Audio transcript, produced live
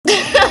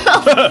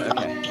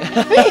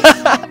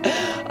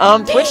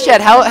Twitch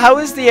chat,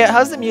 how's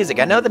the music?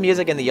 I know the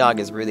music in the Yawhg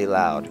is really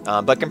loud,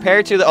 but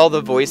compared to all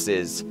the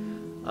voices,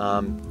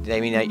 I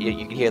mean, you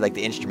can hear like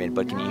the instrument,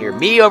 but can you hear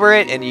me over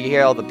it, and you can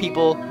hear all the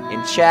people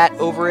in chat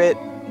over it?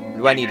 Or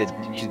do I need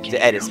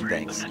to edit some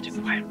things? Not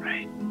too quiet,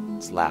 right?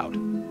 It's loud.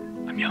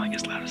 I'm yelling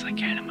as loud as I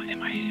can. Am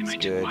I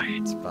too Good.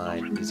 quiet? It's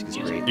fine. Music is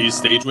great. Are you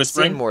stage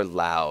whispering? Sing more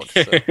loud.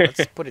 So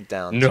let's put it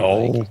down to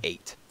like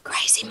 8.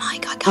 Crazy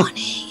Mike, I can't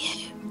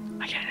hear you.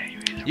 I can't hear you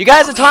either. You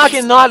guys are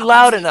talking not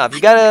loud enough.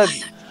 You gotta.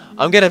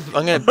 I'm gonna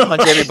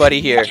punch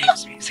everybody here.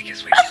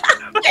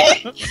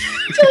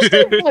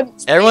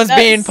 Everyone's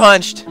being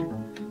punched.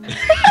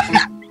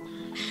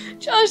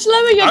 Josh,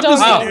 lower your I'm dog.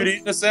 just a dude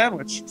eating a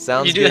sandwich.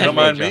 Sounds You do good. that, Don't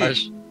mind me.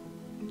 Josh.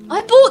 I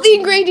bought the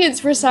ingredients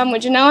for a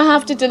sandwich and now I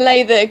have to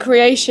delay the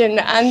creation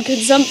and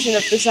consumption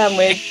of the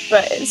sandwich,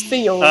 but it's for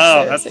yours.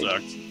 Oh, so that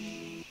it's- sucks.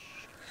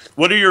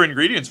 What are your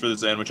ingredients for the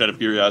sandwich, out of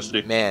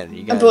curiosity? Man,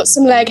 you I got. bought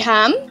some leg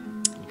ham.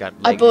 You got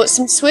I leg, bought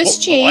some Swiss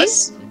What?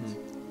 cheese.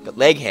 got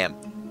leg ham.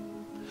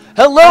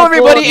 Hello,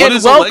 everybody, What and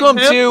is a leg welcome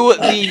ham? to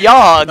the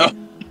Yawhg.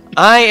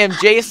 I am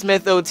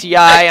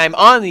JSmithOTI. I'm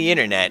on the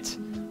internet.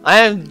 I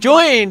am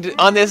joined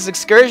on this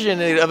excursion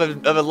of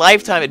a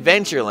lifetime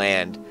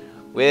adventureland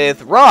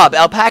with Rob,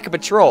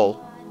 AlpacaPatrol.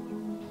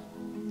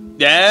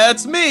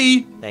 That's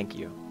me. Thank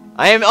you.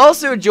 I am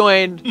also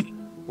joined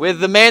with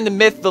the man, the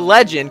myth, the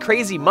legend,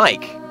 Crazy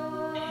Mike.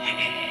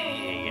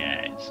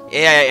 Hey guys.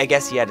 Yeah, I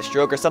guess he had a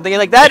stroke or something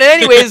like that.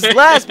 Anyways,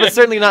 last but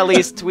certainly not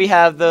least, we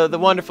have the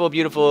wonderful,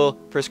 beautiful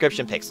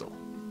Prescription Pixel.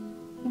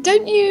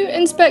 Don't you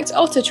inspect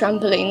otter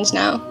trampolines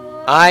now?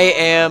 I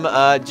am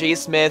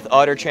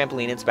JSmithOTI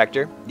Trampoline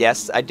Inspector.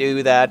 Yes, I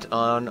do that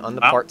on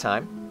the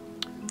part-time.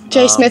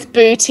 JSmith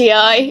Booty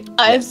Eye.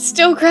 It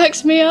still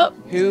cracks me up.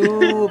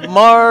 Who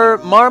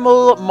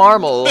Marmal,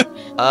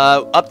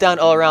 up, down,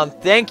 all around.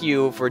 Thank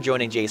you for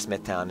joining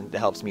JSmith Town. It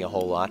helps me a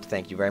whole lot.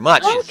 Thank you very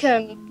much.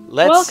 Welcome.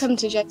 Let's Welcome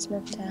to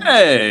JSmith Town.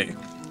 Hey.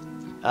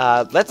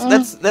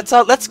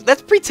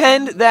 let's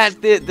pretend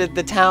that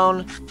the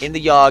town in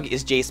the Yawhg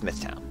is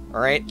JSmith Town. All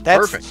right,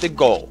 that's Perfect. the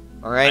goal.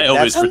 All right, I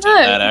always Oh, pretend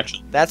no. that,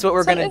 actually. that's what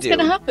we're gonna Something's do.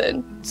 gonna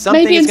happen.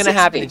 Something Maybe is in gonna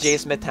 6 happen weeks. to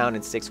JSmith Town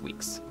in 6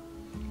 weeks.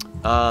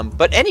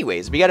 But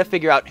anyways, we got to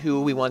figure out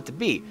who we want to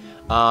be.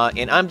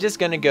 And I'm just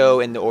going to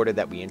go in the order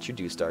that we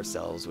introduced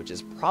ourselves, which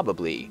is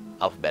probably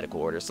alphabetical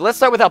order. So let's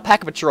start with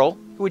AlpacaPatrol.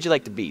 Who would you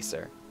like to be,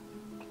 sir?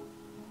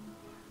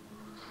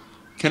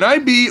 Can I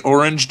be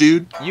Orange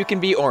Dude? You can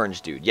be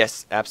Orange Dude.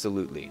 Yes,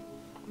 absolutely.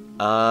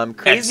 Crazy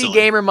Excellent.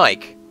 Gamer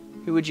Mike.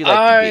 Who would you like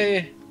to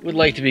be? I would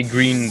like to be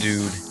Green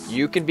Dude.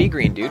 You can be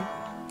Green Dude.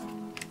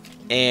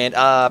 And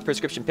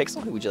Prescription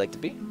Pixel. Who would you like to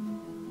be?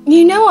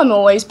 You know I'm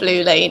always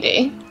Blue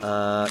Lady.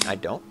 I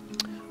don't.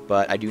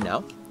 But I do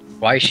now.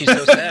 Why is she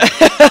so sad?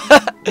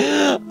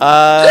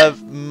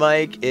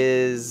 Mike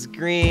is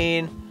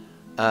green.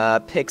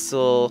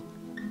 Pixel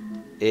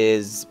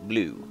is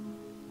blue.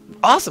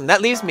 Awesome.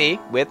 That leaves me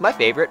with my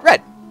favorite,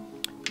 red.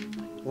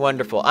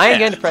 Wonderful. I am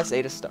going to press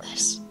A to start.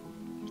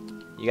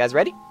 You guys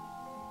ready?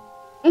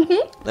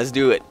 Mm-hmm. Let's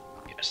do it.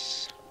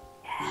 Yes.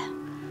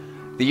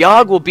 The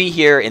Yawhg will be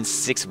here in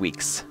 6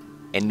 weeks,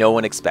 and no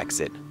one expects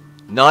it.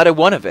 Not a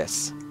one of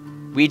us.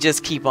 We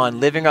just keep on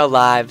living our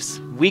lives,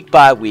 week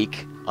by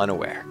week,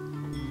 unaware.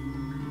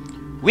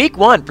 Week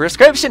 1,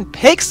 Prescription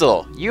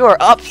Pixel. You are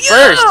up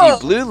first, you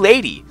blue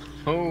lady.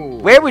 Oh.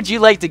 Where would you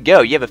like to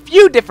go? You have a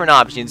few different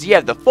options. You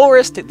have the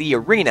forest, the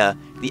arena,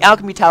 the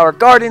Alchemy Tower,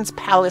 gardens,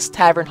 palace,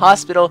 tavern,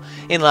 hospital,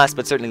 and last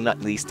but certainly not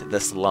least, the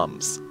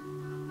slums.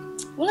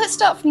 Well, let's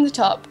start from the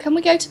top. Can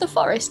we go to the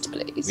forest,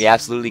 please? We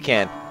absolutely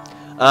can.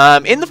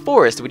 In the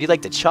forest, would you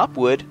like to chop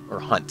wood or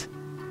hunt?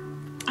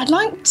 I'd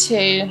like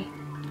to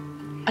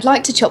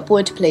chop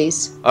wood,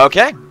 please.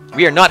 Okay.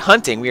 We are not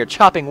hunting, we are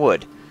chopping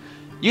wood.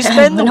 You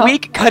spend the We're not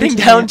week cutting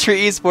hunting down yet.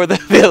 trees for the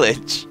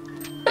village.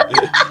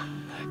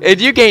 And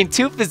you gain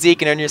 2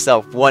 physique and earn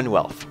yourself 1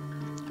 wealth.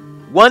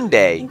 One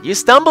day, you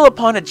stumble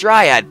upon a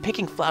dryad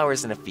picking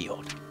flowers in a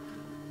field.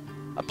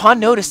 Upon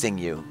noticing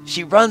you,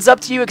 she runs up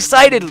to you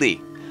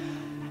excitedly.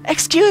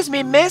 "Excuse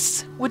me,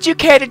 miss, would you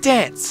care to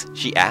dance?"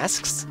 she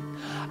asks.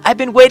 "I've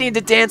been waiting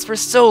to dance for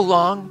so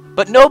long,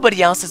 but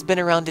nobody else has been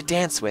around to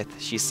dance with,"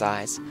 she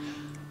sighs.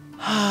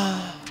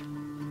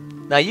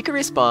 Now you can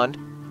respond,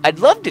 "I'd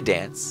love to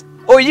dance,"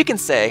 or you can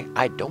say,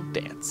 "I don't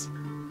dance."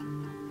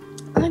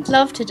 I'd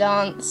love to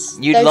dance.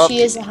 You'd though love she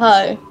to. is a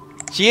hoe.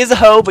 She is a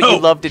hoe, but you Oh,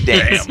 love to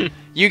dance. damn.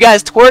 You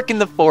guys twerk in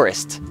the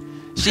forest.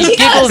 She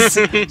giggles.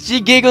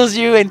 She giggles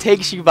you and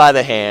takes you by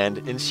the hand,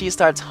 and she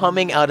starts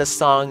humming out a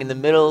song in the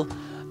middle.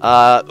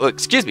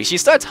 Excuse me. She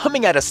starts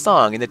humming out a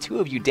song, and the two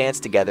of you dance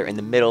together in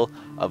the middle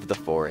of the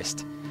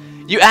forest.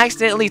 You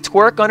accidentally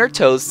twerk on her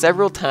toes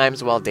several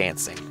times while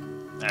dancing.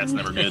 That's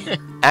never good.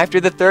 After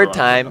the 3rd Oh, on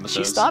time, the she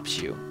toes. stops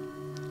you,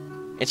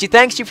 and she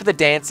thanks you for the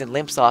dance and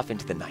limps off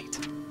into the night.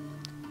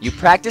 You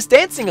practice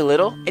dancing a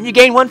little, and you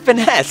gain 1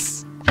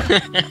 finesse.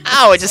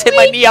 Ow! I just hit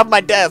my knee off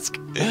my desk.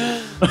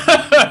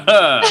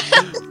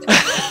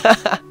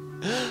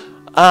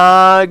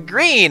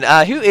 Green.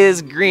 Who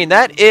is green?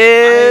 That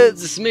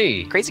is It's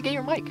me. Crazy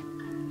Gamer Mike.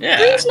 Yeah.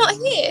 Green's not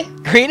here.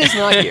 Green is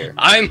not here.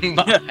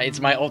 It's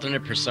my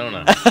alternate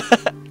persona.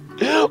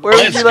 Where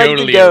would you like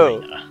to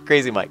go?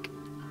 Crazy Mike.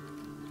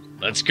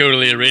 Let's go to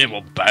the arena.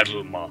 We'll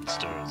battle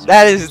monsters.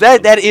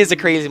 That is a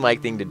Crazy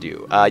Mike thing to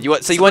do. You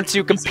want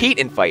to compete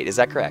and fight? Is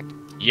that correct?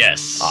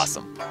 Yes.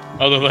 Awesome.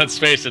 Although let's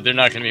face it, there's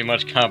not going to be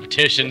much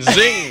competition.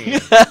 Zing.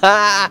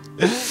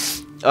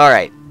 All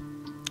right.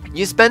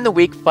 You spend the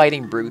week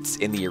fighting brutes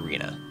in the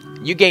arena.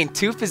 You gain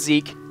 2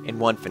 physique and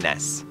 1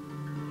 finesse.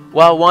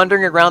 While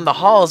wandering around the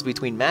halls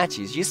between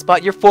matches, you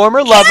spot your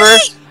former lover,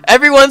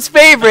 everyone's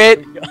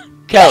favorite,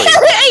 Kelly.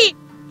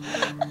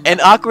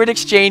 An awkward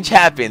exchange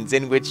happens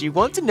in which you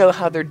want to know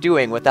how they're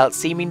doing without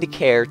seeming to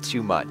care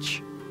too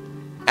much.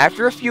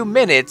 After a few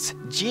minutes,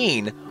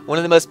 Jean, one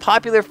of the most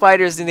popular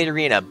fighters in the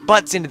arena,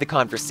 butts into the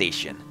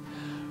conversation.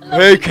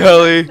 Hey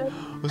Kelly,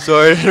 I'm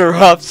sorry to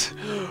interrupt.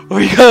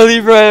 We gotta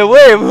leave right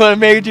away. We want to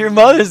make it to your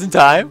mother's in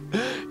time.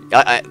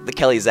 The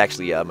Kelly is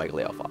actually Michael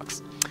A.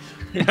 Fox.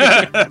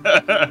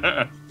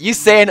 You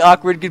say an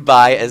awkward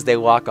goodbye as they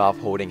walk off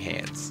holding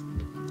hands.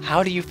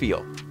 How do you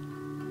feel?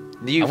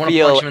 Do you I want to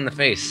feel punch him in the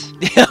face.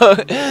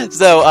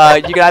 so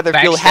you can either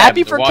feel Backstab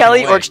happy to for walk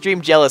Kelly or away.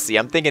 extreme jealousy?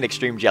 I'm thinking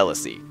extreme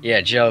jealousy.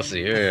 Yeah,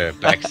 jealousy.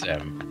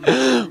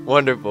 Backstab.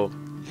 Wonderful.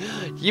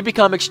 You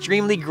become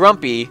extremely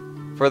grumpy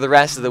for the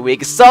rest of the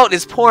week. Salt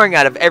is pouring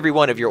out of every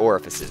one of your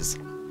orifices.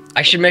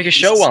 I should make a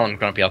show while I'm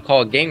grumpy. I'll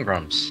call it Game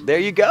Grumps. There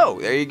you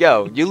go. There you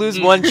go. You lose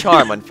 1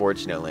 charm,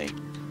 unfortunately.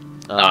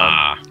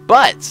 Ah.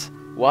 But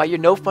while you're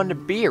no fun to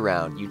be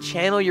around, you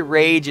channel your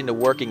rage into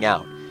working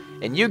out,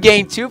 and you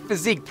gain 2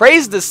 physique.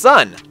 Praise the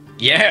sun.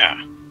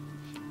 Yeah.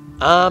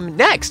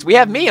 Next we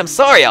have me. I'm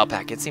sorry,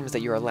 Alpaca. It seems that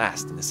you are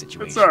last in this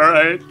situation. It's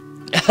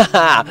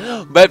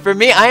alright. But for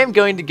me, I am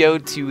going to go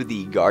to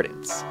the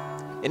gardens.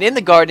 And in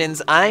the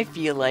gardens, I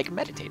feel like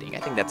meditating. I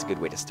think that's a good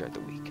way to start the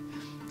week.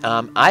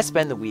 I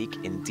spend the week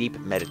in deep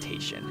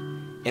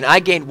meditation, and I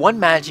gain 1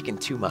 magic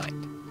and 2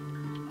 mind.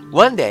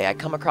 One day, I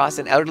come across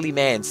an elderly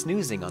man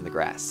snoozing on the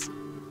grass.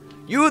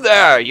 You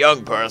there,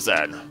 young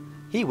person.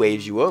 He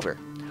waves you over.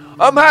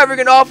 I'm having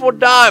an awful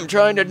time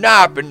trying to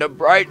nap in the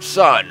bright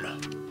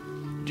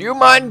sun. Do you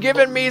mind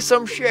giving me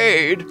some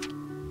shade?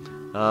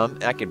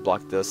 I can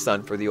block the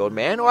sun for the old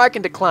man, or I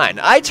can decline.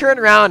 I turn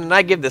around and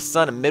I give the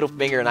sun a middle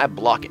finger and I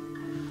block it.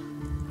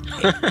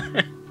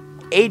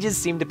 Ages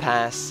seem to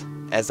pass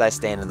as I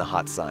stand in the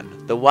hot sun,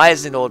 the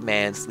wizened old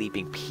man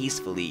sleeping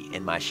peacefully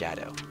in my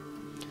shadow.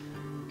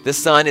 The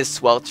sun is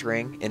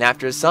sweltering, and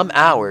after some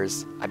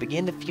hours, I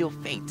begin to feel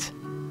faint.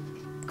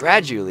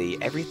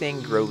 Gradually,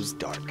 everything grows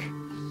dark.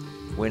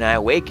 When I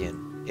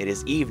awaken, it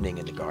is evening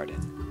in the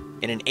garden,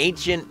 and an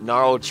ancient,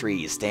 gnarled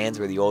tree stands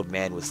where the old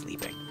man was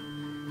sleeping.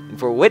 And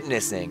for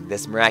witnessing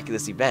this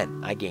miraculous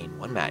event, I gain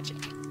 1 magic.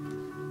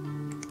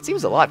 It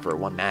seems a lot for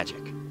 1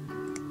 magic.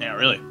 Yeah,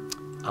 really.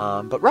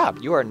 But Rob,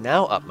 you are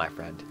now up, my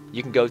friend.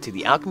 You can go to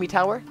the Alchemy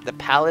Tower, the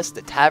Palace,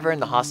 the Tavern,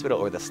 the Hospital,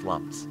 or the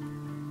Slums.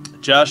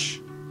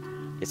 Josh,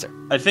 Yes, sir.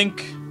 I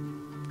think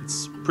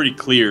it's pretty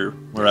clear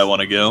where I want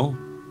to go.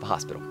 The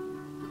hospital.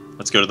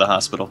 Let's go to the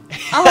hospital.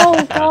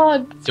 Oh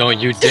God. Don't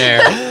you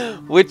dare.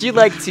 Would you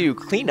like to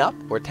clean up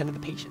or tend to the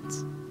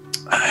patients?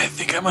 I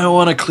think I might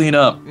want to clean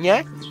up.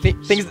 Yeah?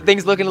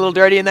 Things looking a little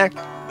dirty in there?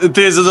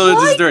 This is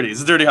dirty.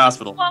 It's a dirty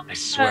hospital. I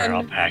swear,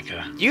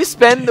 Alpaca. You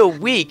spend the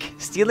week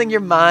steeling your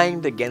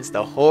mind against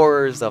the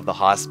horrors of the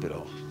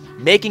hospital,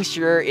 making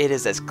sure it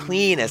is as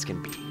clean as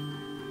can be.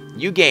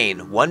 You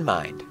gain 1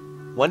 mind,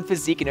 1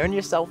 physique, and earn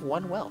yourself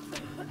 1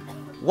 wealth.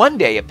 One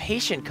day, a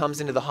patient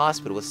comes into the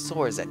hospital with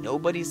sores that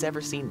nobody's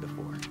ever seen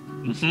before.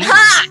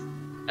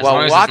 Mm-hmm.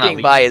 While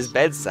walking by his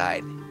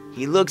bedside,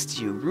 he looks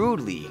to you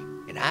rudely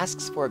and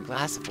asks for a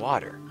glass of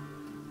water.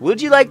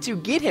 Would you like to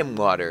get him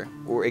water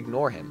or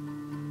ignore him?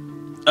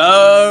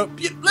 Yeah,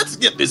 let's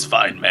get this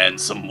fine man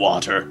some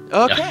water.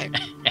 Okay.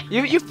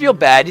 you feel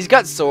bad. He's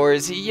got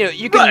sores.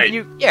 You can.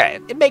 Right. Yeah,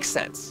 it makes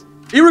sense.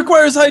 He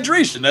requires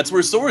hydration. That's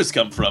where sores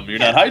come from. You're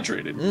not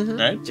hydrated, Mhm.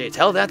 right? Jay,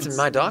 tell that to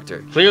my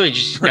doctor. Clearly,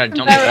 just gotta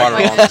dump the water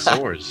on the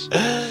sores.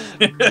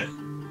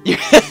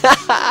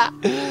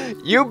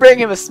 You bring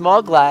him a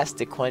small glass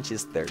to quench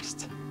his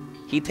thirst.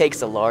 He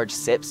takes a large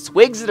sip,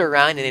 swigs it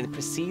around, and then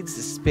proceeds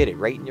to spit it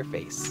right in your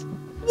face.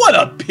 What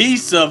a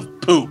piece of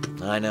poop.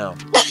 I know.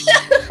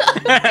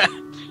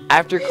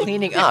 After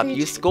cleaning up,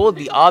 you scold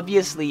the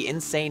obviously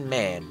insane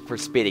man for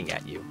spitting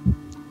at you.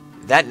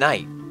 That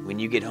night, when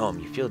you get home,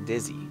 you feel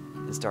dizzy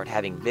and start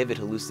having vivid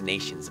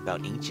hallucinations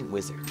about ancient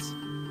wizards.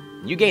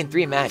 You gain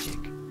 3 magic,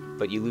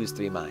 but you lose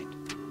 3 mind.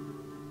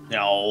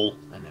 No.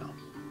 I know.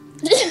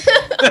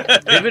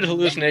 Vivid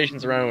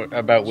hallucinations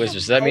about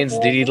wizards. That means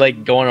did he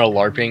like go on a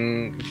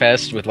LARPing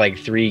fest with like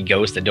 3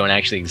 ghosts that don't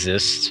actually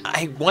exist?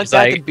 I want It's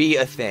that like- to be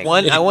a thing.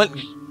 I want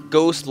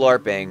Ghost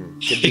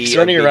LARPing to be He's a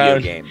running video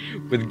around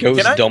game. with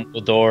Ghost Can I-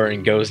 Dumbledore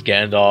and Ghost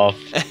Gandalf.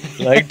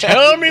 Like,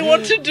 tell me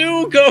what to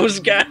do,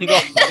 Ghost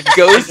Gandalf.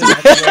 Ghost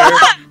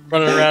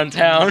Running around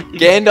town.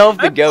 Gandalf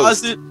the Can I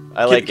Ghost. posit-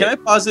 I like Can I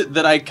posit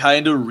that I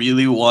kind of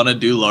really want to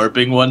do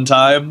LARPing one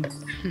time?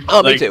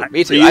 Oh, like, me too.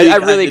 Me too. really I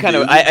really kinda kind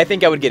of. do. I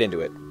think I would get into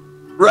it.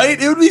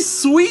 Right? It would be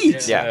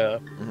sweet. Yeah.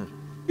 It'd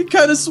be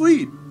kind of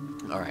sweet.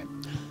 All right.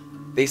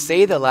 They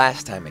say the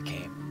last time it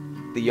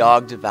came, the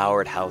Yawhg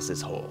devoured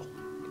houses whole.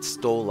 It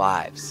stole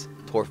lives,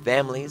 tore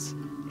families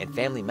and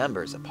family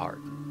members apart.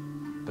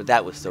 But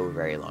that was so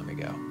very long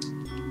ago.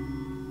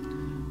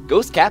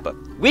 Ghost Kappa.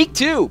 Week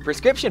 2,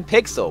 Prescription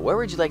Pixel. Where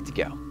would you like to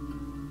go?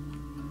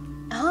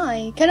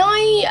 Hi, can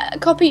I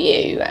copy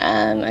you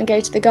and go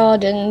to the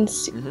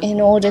gardens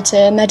in order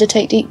to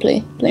meditate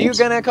deeply, please? You're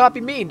gonna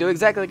copy me and do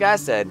exactly like I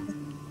said.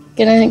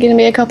 Gonna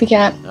be a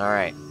copycat. All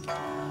right.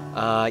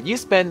 You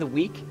spend the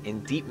week in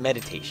deep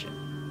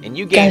meditation, and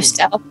you gain. Ghost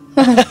elf.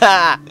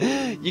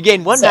 You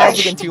gain 1 Sorry.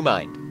 magic and 2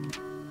 mind.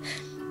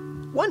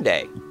 One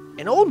day,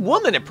 an old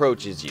woman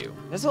approaches you.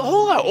 There's a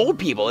whole lot of old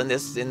people in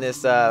this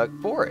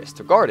forest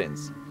or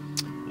gardens.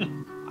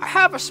 I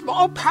have a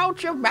small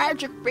pouch of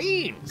magic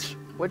beans.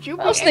 Would you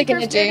be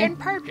interested in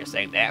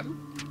purchasing them?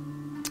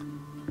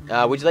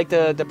 Would you like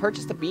to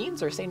purchase the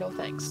beans or say no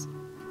thanks?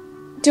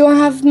 Do I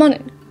have money?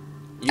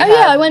 You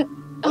Yeah, I went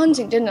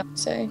hunting, didn't I?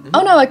 So.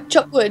 Oh no, I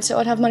chopped wood, so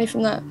I'd have money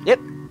from that. Yep.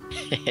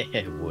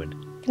 Wood.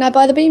 Can I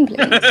buy the bean, please?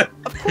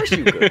 Of course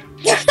you could.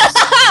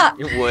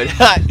 You would.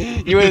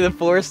 You went to the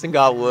forest and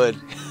got wood.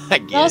 I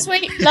get Last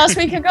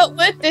week I got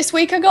wood. This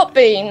week I got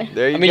bean.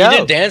 There you I mean, go. you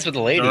did dance with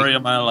the lady. Story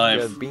of my You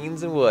life. have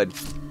beans and wood.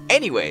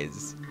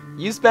 Anyways,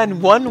 you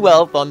spend 1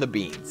 wealth on the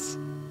beans.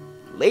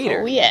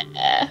 Later. Oh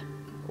yeah.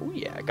 Oh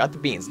yeah, I got the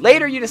beans.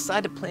 Later, you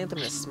decide to plant them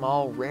in a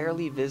small,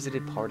 rarely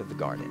visited part of the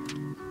garden.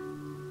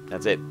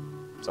 That's it.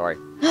 Sorry.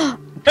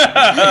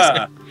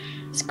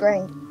 It's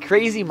great.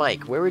 Crazy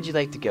Mike, where would you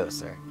like to go,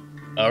 sir?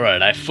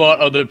 Alright, I fought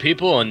other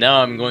people, and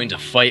now I'm going to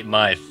fight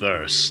my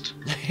thirst.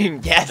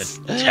 Yes.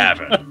 The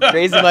tavern.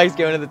 Crazy Mike's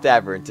going to the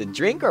tavern to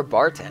drink or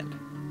bartend.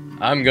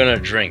 I'm gonna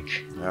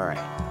drink. All right.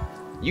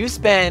 You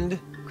spend,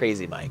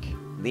 Crazy Mike,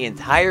 the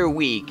entire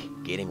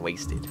week getting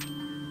wasted.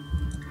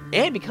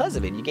 And because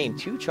of it, you gain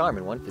 2 charm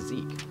and 1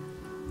 physique.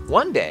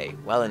 One day,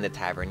 while in the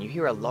tavern, you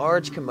hear a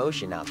large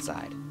commotion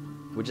outside.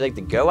 Would you like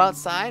to go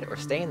outside or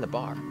stay in the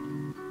bar?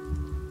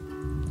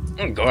 I'm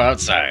gonna go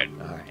outside.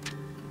 All right.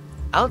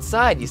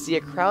 Outside, you see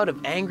a crowd of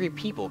angry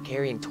people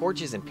carrying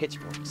torches and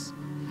pitchforks.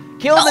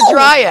 Kill the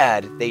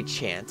Dryad, they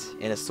chant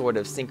in a sort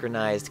of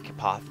synchronized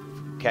cacophony?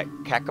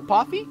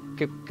 Cacophony?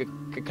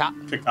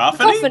 Cacophony.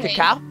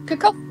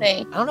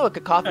 I don't know what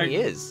cacophony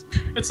is.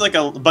 It's like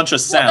a bunch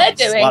of sounds.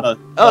 they're doing. A lot of,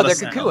 Oh, lot they're of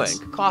sounds.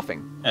 cocooing,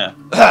 coughing. Yeah.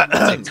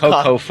 It's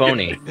like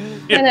cocophony.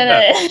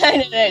 No.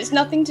 It's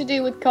nothing to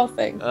do with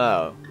coughing.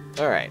 Oh,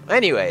 all right.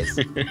 Anyways,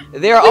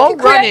 they are all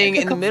running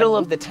in the middle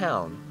of the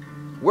town.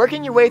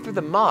 Working your way through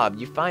the mob,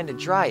 you find a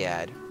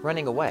Dryad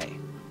running away.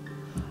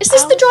 Is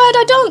this the dryad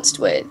I danced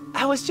with?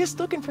 I was just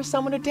looking for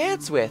someone to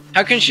dance with.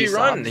 How can she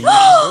run? sobbed.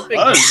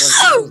 What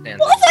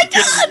have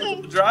I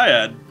done?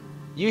 Dryad.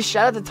 You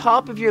shout at the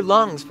top of your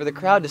lungs for the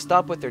crowd to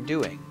stop what they're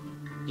doing.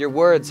 Your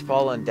words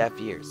fall on deaf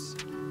ears.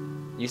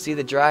 You see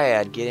the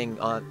Dryad getting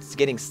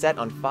set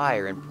on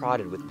fire and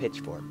prodded with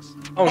pitchforks.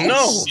 Oh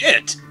no!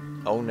 Shit.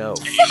 Oh no.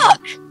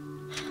 Fuck!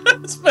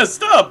 That's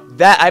messed up.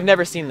 That I've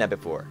never seen that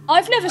before.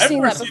 I've never I've seen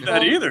never that seen before.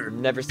 that either.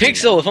 Never seen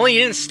Pixel, if only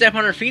you didn't step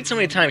on her feet so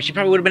many times, she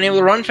probably would have been able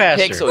to run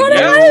faster. Pixel, What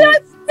am I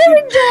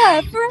doing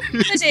there for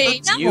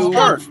everybody? Now You- she's on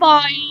that.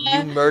 fire.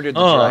 You murdered the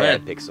Oh,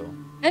 Dryad, man. Pixel.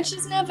 And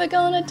she's never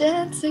gonna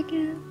dance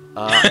again.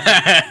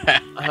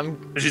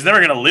 I'm She's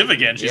never gonna live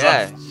again. She's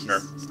yeah. on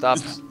fire. Stop.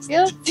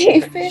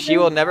 Guilty feeling. She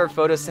will never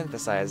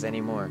photosynthesize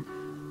anymore.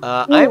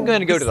 I'm going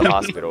to go to the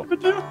hospital.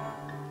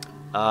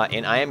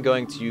 And I am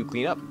going to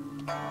clean up.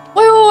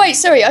 Wait,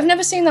 sorry, I've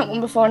never seen that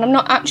one before and I'm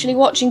not actually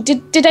watching.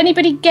 Did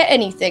anybody get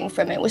anything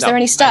from it? Was No, there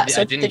any stats?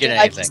 I or didn't did get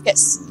I anything. just get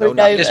screwed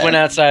nothing. over? Just went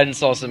outside and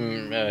saw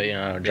some,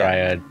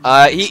 Dryad.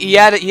 He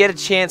had a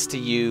chance to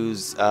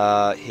use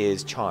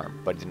his charm,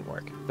 but it didn't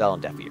work. Fell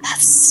on deaf ears. That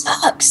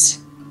sucks.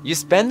 You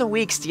spend the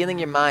week steeling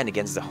your mind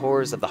against the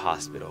horrors of the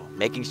hospital,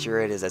 making sure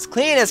it is as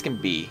clean as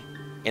can be,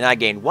 and I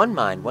gain 1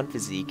 mind, 1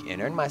 physique,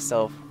 and earn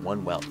myself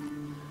 1 wealth.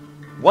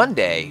 One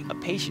day, a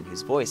patient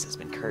whose voice has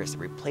been cursed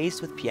and replaced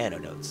with piano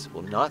notes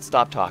will not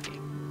stop talking.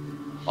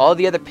 All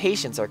the other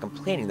patients are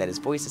complaining that his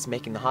voice is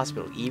making the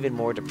hospital even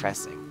more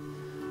depressing.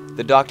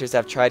 The doctors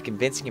have tried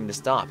convincing him to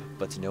stop,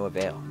 but to no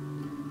avail.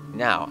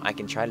 Now, I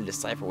can try to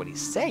decipher what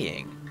he's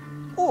saying,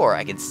 or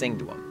I can sing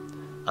to him.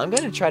 I'm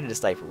going to try to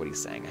decipher what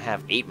he's saying. I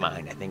have 8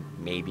 mind. I think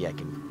maybe I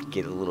can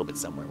get a little bit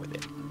somewhere with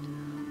it.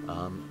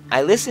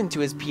 I listen to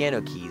his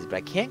piano keys, but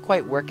I can't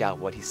quite work out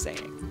what he's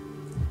saying.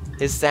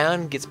 His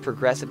sound gets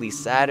progressively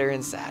sadder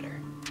and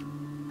sadder.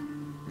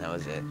 That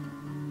was it.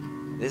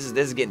 This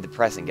is getting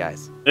depressing,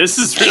 guys. This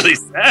is really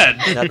sad.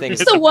 Nothing.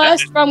 It's the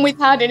worst run we've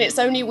had and it's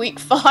only week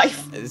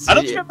 5. I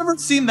don't think I've ever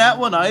seen that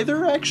one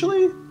either,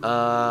 actually.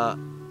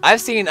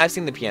 I've seen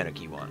the piano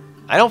key one.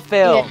 I don't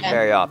fail Yeah.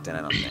 very often,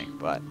 I don't think,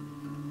 but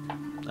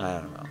I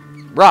don't know.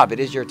 Rob, it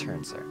is your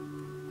turn, sir.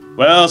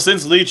 Well,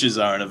 since leeches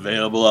aren't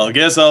available, I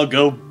guess I'll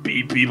go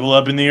beat people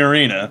up in the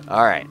arena.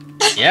 All right.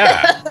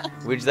 Yeah.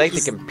 Would you like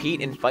to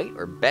compete and fight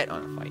or bet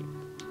on a fight?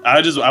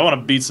 I want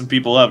to beat some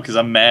people up because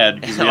I'm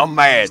mad. 'cause we I'm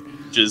mad. have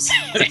leeches.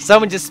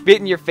 Someone just spit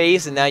in your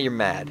face and now you're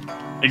mad.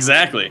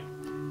 Exactly.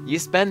 You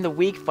spend the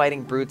week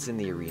fighting brutes in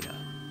the arena.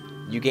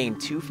 You gain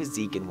 2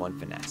 physique and 1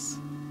 finesse.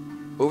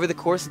 Over the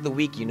course of the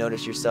week, you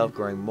notice yourself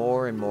growing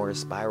more and more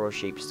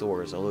spiral-shaped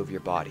sores all over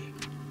your body.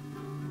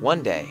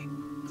 One day,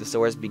 the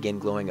sores begin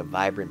glowing a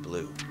vibrant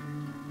blue.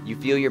 You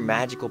feel your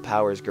magical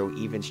powers grow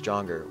even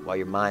stronger while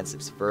your mind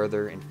slips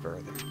further and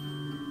further.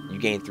 You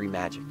gain 3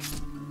 magic.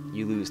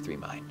 You lose 3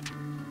 mind.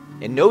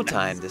 In no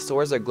time, the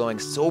sores are glowing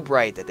so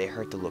bright that they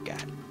hurt to look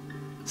at.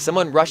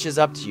 Someone rushes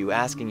up to you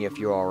asking you if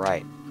you're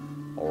alright.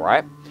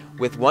 Alright?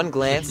 With one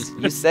glance,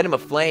 you set him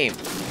aflame.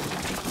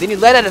 Then you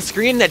let out a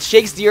scream that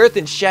shakes the earth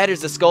and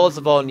shatters the skulls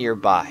of all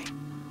nearby.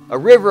 A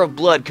river of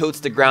blood coats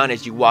the ground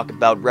as you walk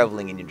about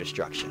reveling in your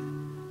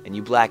destruction. And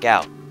you black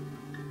out.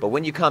 But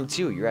when you come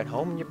to, you're at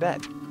home in your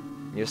bed.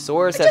 Your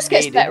sores have just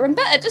gets faded, better and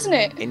better, doesn't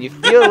it? and you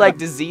feel like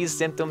disease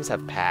symptoms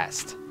have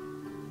passed.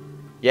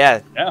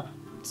 Yeah, Yeah.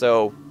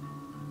 so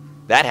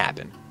that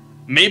happened.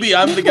 Maybe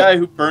I'm the guy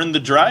who burned the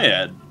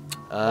dryad.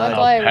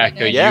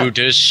 Alpaca, Yeah. you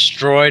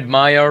destroyed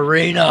my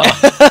arena.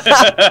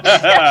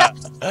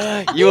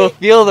 You will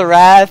feel the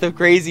wrath of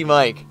Crazy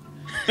Mike.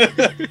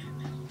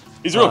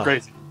 He's real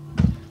crazy.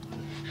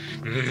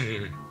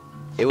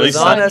 It was He's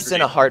on not us in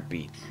a great.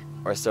 heartbeat,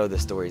 or so the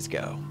stories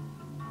go.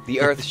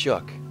 The earth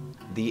shook.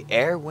 The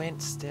air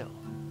went still.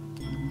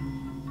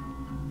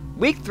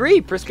 Week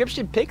 3,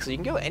 prescription picks, so you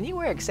can go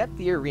anywhere except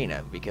the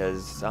arena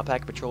because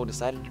AlpacaPatrol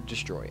decided to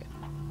destroy it.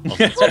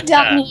 God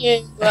damn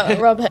you,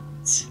 Robert.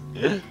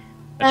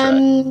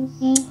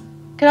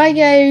 Can I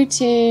go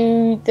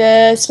to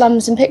the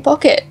slums and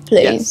pickpocket,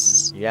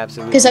 please? You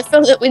absolutely. Because I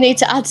feel that we need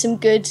to add some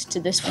good to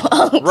this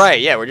world. Right,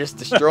 yeah, we're just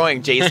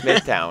destroying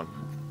JSmith Town.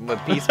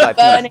 Piece by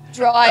piece. Burning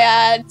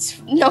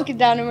dryads, knocking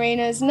down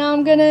arenas. Now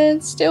I'm gonna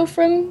steal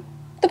from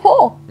the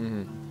poor.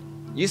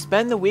 You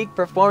spend the week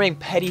performing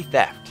petty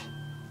theft,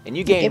 and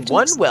you gain Give to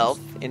 1 yourself.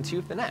 wealth and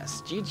 2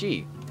 finesse.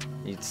 GG,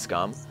 you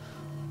scum.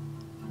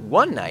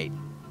 One night,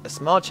 a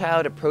small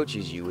child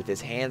approaches you with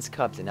his hands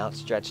cupped and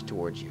outstretched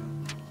towards you.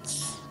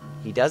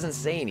 He doesn't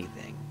say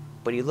anything,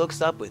 but he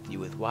looks up with you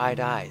with wide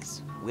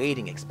eyes,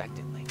 waiting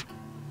expectantly.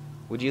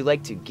 Would you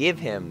like to give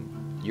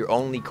him your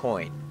only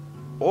coin,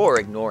 or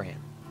ignore him?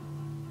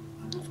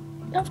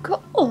 Of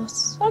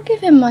course. I'll give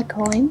him my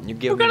coin. You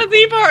give What him kind of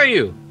thief are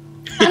you?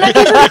 And I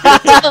give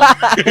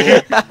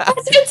him I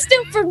can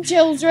steal from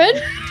children.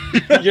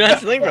 You're not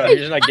stealing from him. You're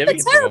just not I'm giving a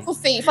it to him. terrible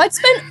thief. I'd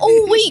spent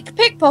all week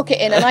pickpocketing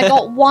and I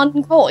got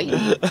 1 coin.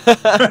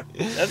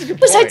 That's a good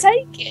Was I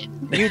point.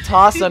 taken? You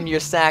toss him your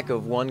sack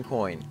of 1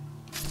 coin.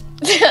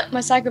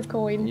 My sack of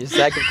coin. Your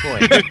sack of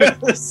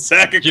coin.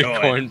 Sack of Your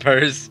coin. coin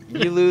purse.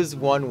 You lose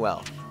 1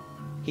 wealth.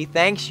 He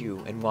thanks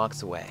you and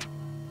walks away.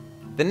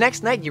 The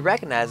next night, you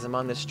recognize him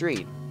on the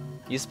street.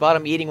 You spot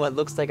him eating what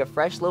looks like a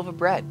fresh loaf of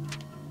bread.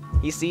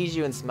 He sees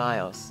you and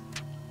smiles.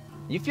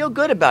 You feel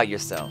good about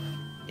yourself,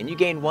 and you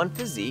gain 1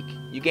 physique,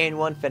 you gain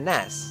 1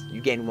 finesse,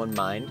 you gain 1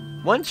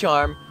 mind, 1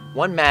 charm,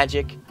 1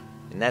 magic,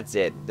 and that's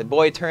it. The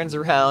boy turns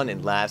around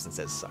and laughs and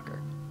says,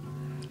 "Sucker."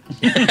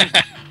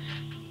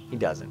 He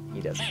doesn't.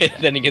 He doesn't. do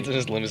that. Then he gets in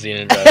his limousine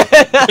and drives.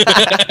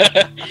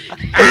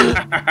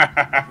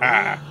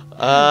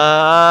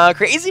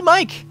 Crazy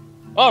Mike.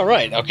 All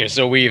right. Okay.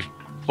 So we've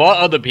fought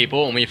other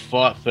people and we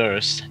fought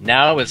thirst.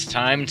 Now it's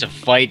time to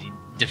fight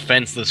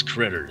defenseless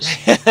critters.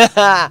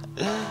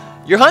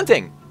 You're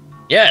hunting.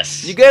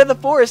 Yes. You go to the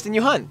forest and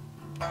you hunt.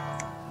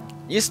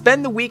 You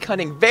spend the week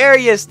hunting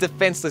various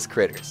defenseless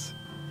critters.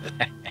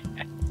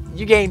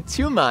 You gain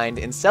 2 mind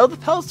and sell the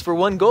pelts for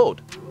 1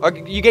 gold. Or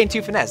you gain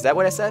 2 finesse. Is that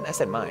what I said? I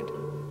said mind.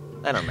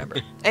 I don't remember.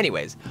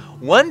 Anyways,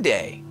 one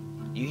day,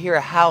 you hear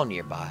a howl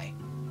nearby,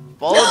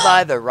 followed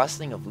by the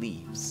rustling of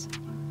leaves.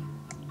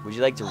 Would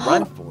you like to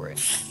run for it,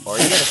 or are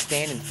you going to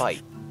stand and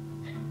fight?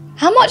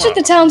 How much of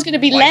the town's going to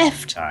be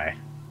left? Guy.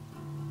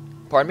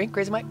 Pardon me,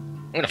 Crazy Mike?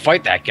 I'm gonna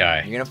fight that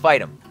guy. You're going to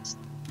fight him.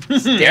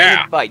 Stand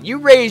Yeah. and fight. You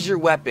raise your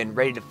weapon,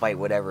 ready to fight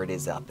whatever it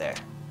is out there.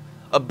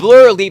 A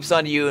blur leaps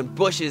onto you in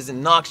bushes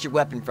and knocks your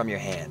weapon from your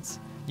hands.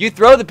 You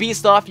throw the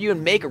beast off you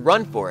and make a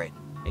run for it,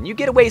 and you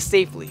get away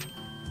safely.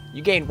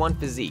 You gain 1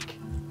 physique.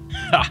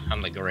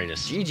 I'm the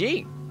greatest.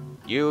 GG.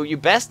 You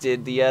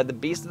bested the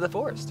beast of the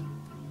forest.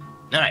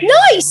 Nice.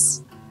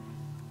 Nice!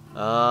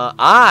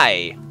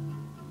 I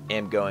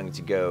am going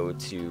to go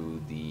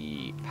to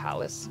the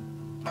palace.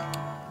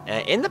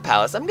 In the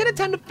palace, I'm gonna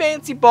tend a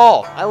fancy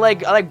ball. I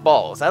like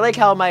balls. I like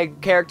how my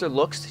character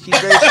looks. She's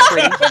very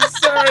pretty. I'm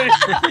sorry.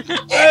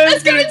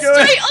 Let's go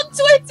straight on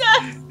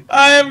Twitter!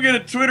 I am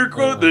gonna Twitter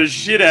quote the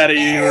shit out of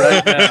you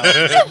right now.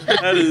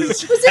 That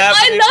is Was it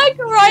I like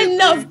or I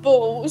love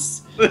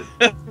balls?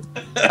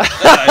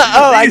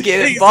 Oh, I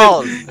get it.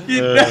 Balls.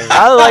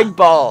 I like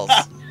balls.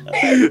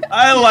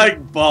 I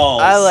like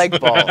balls. I like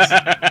balls.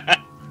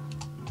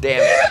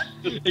 Damn it.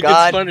 It God.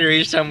 gets funnier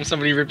each time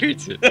somebody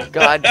repeats it.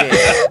 God damn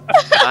it.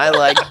 I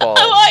like balls.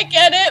 Oh, I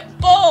get it.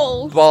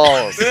 Balls.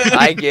 Balls.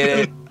 I get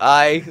it.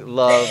 I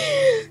love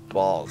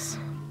balls.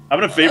 I'm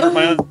gonna favorite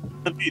my own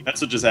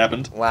That's what just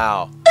happened.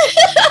 Wow.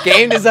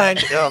 Game design.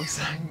 Oh, I'm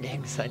sorry.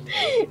 Game design.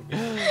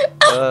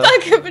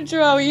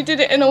 AlpacaPatrol, you did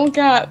it in all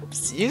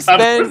caps. You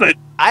spend.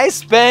 I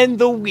spend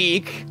the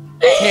week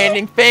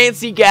attending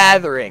fancy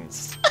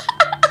gatherings.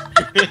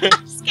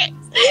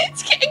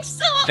 It's getting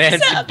so upset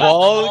Fancy about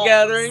ball balls.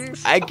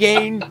 gatherings. I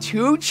gain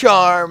 2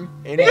 charm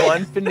and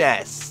 1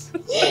 finesse.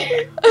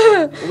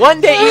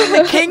 One day,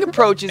 even the king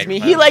approaches me.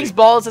 He likes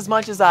balls as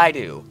much as I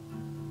do.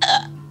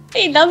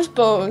 He loves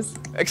balls.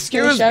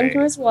 Excuse Show him me, to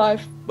his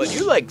wife. but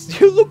you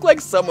look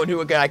like someone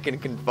who I can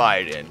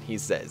confide in. He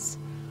says,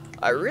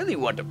 I really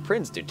want a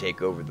prince to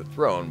take over the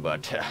throne,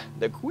 but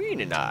the queen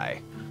and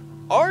I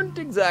aren't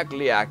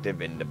exactly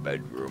active in the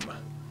bedroom.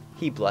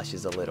 He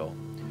blushes a little.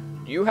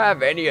 Do you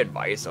have any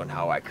advice on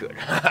how I could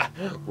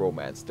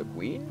romance the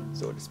queen,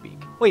 so to speak?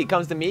 Wait, he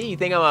comes to me? You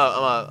think I'm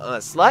a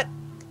slut?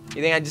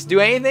 You think I just do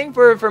anything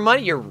for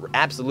money? You're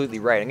absolutely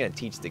right. I'm gonna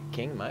teach the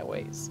king my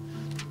ways.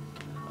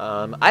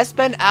 I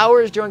spend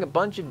hours drawing a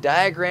bunch of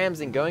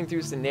diagrams and going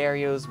through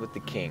scenarios with the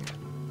king.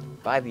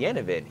 By the end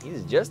of it,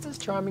 he's just as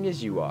charming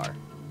as you are.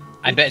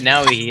 I bet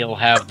now he'll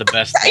have the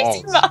best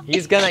balls.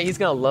 He's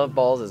gonna love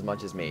balls as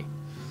much as me.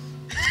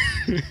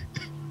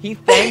 He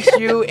thanks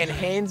you and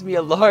hands me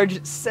a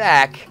large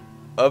sack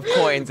of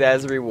coins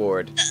as a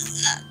reward.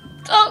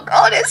 Oh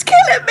god, it's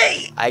killing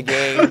me. I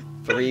gain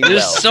 3 There's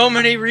wealth. so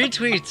many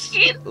retweets.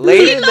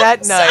 Later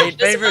that night,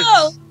 As favorites.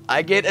 well.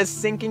 I get a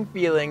sinking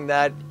feeling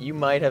that you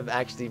might have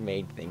actually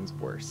made things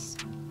worse.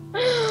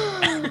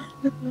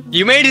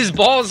 You made his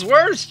balls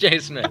worse,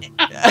 JSmith.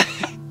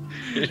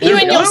 You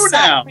and your Slow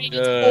sack down. made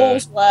his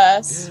balls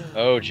worse.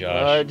 Oh,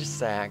 Josh. Large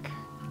sack.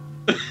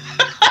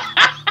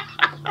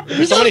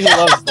 For somebody who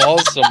loves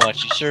balls so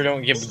much, you sure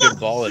don't give good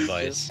ball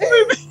advice.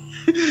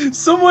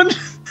 Someone,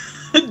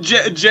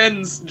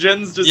 Jen's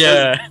just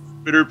Yeah. has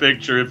a Twitter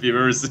picture if you've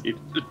ever seen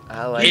it.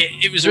 I like.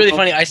 It was really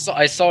funny. I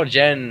saw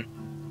Jen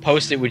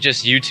post it with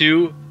just you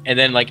two, and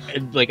then like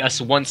us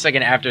 1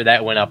 second after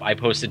that went up, I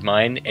posted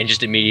mine, and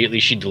just immediately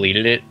she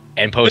deleted it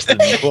and posted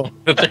the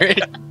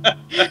third.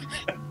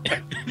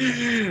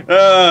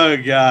 Oh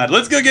god,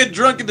 let's go get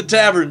drunk at the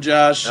tavern,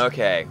 Josh.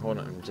 Okay, hold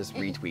on. I'm just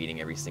retweeting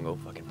every single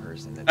fucking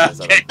person that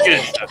says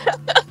Okay,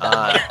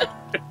 other.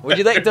 Would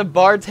you like to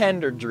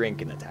bartend or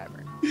drink in the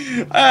tavern?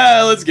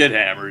 Let's get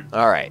hammered.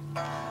 All right.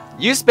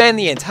 You spend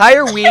the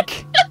entire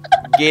week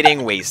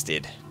getting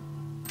wasted.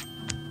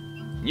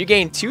 You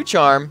gain 2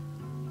 charm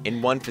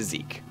and 1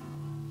 physique.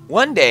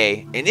 One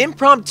day, an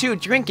impromptu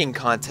drinking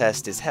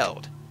contest is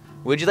held.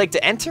 Would you like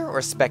to enter or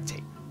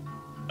spectate?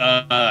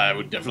 I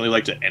would definitely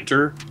like to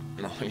enter.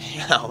 Oh,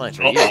 yeah, I'll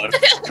enter Oh, you.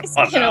 It's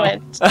come on now.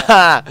 killing.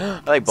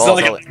 I like It's balls. not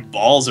like all- I have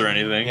balls or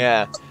anything.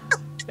 Yeah.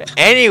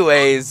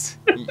 Anyways,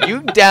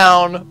 you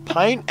down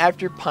pint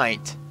after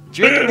pint,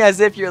 drinking as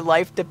if your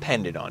life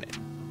depended on it.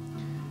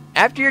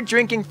 After your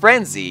drinking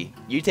frenzy,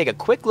 you take a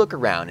quick look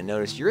around and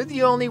notice you're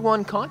the only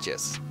one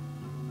conscious.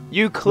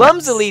 You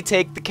clumsily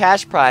take the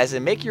cash prize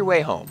and make your way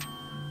home.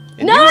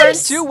 And you earn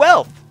Nice! 2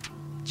 wealth.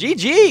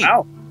 GG!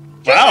 Wow.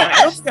 Wow,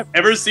 I don't think I've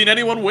ever seen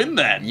anyone win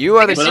that. You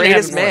are the I've seen it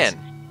greatest happen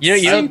man.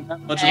 You know I'm not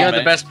much of you a know what the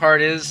man. best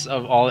part is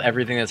of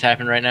everything that's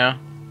happened right now?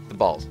 The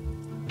balls.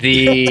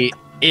 The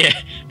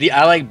the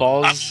I like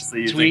balls Obviously,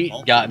 you think tweet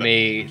balls got are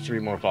me 3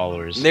 more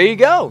followers. There you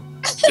go.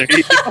 There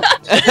you go.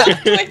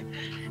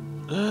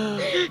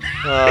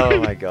 Oh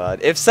my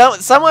god. If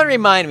someone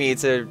remind me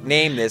to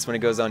name this when it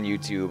goes on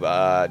YouTube,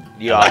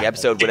 Yawhg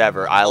episode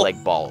whatever, I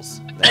like balls.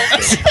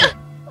 That's it.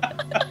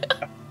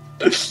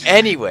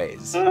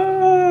 Anyways,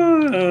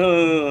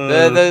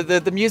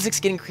 the music's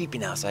getting creepy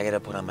now, so I gotta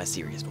put on my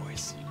serious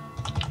voice.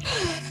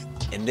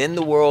 And then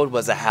the world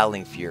was a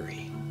howling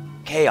fury,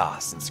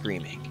 chaos and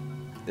screaming,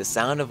 the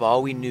sound of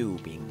all we knew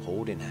being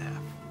pulled in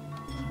half.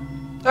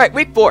 All right,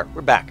 week 4,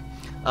 we're back.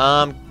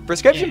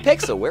 Prescription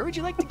Pixel, where would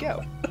you like to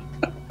go?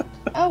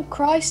 Oh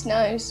Christ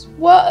knows.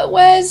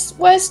 Where's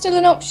still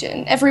an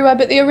option? Everywhere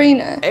but the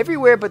arena.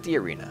 Everywhere but the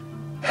arena.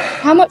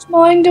 How much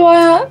mind do I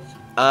have?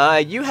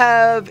 You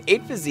have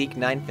 8 physique,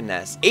 9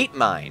 finesse, 8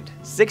 mind,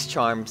 6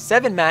 charm,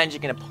 7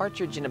 magic, and a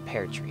partridge in a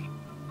pear tree.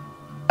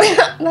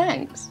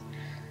 Thanks.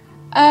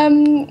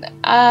 I'm gonna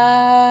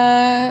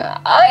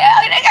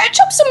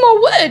chop some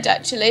more wood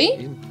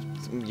actually.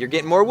 You're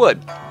getting more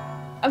wood.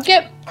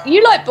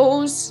 You like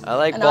balls. I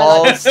like And I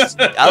like- balls.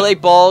 I like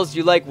balls.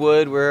 You like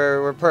wood.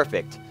 We're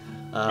perfect.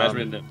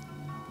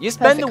 You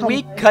spend the Perfect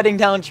week combo. cutting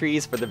down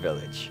trees for the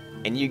village,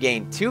 and you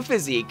gain 2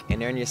 physique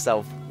and earn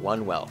yourself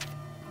 1 wealth.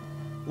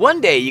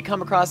 One day, you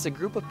come across a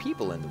group of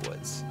people in the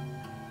woods.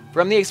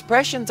 From the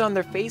expressions on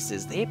their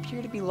faces, they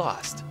appear to be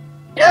lost.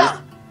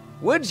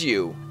 Would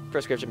you,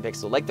 Prescription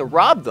Pixel, like to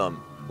rob them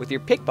with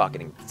your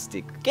pickpocketing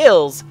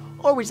skills,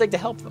 or would you like to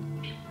help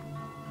them?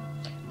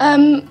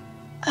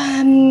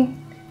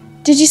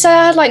 Did you say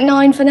I had like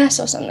 9 finesse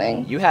or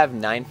something? You have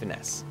 9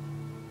 finesse.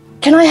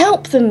 Can I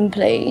help them,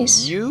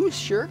 please? You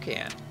sure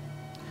can.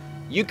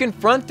 You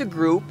confront the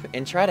group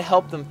and try to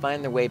help them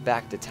find their way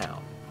back to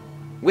town.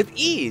 With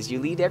ease, you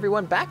lead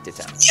everyone back to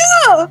town.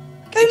 Yeah!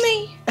 Go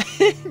me!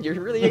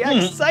 You're really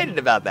excited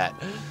about that.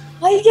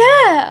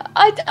 Yeah,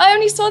 I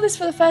only saw this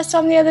for the first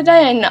time the other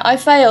day, and I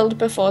failed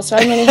before, so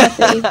I'm really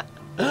happy.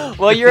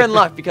 Well, you're in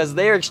luck because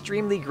they are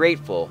extremely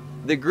grateful.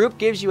 The group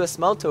gives you a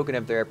small token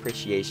of their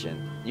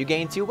appreciation. You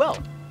gain 2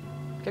 wealth.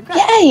 Congrats.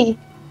 Yay!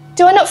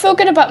 Do I not feel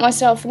good about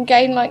myself and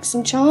gain like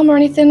some charm or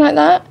anything like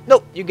that?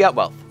 Nope, you got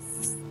wealth.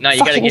 No, you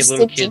gotta Fucking give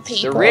little stingy kids.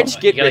 people. The rich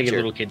get You gotta give richer.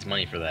 little kids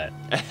money for that.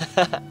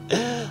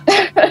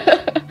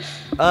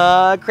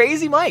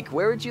 Crazy Mike,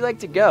 where would you like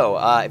to go?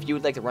 If you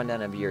would like to run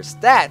down of your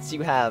stats,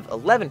 you have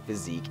 11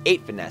 physique,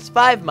 8 finesse,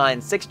 5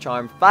 mind, 6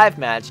 charm, 5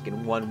 magic,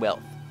 and 1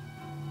 wealth.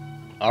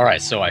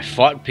 Alright, so I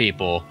fought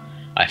people.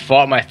 I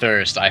fought my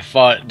thirst. I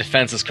fought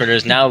defenseless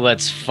critters. Now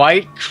let's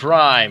fight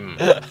crime.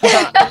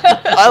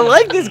 I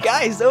like this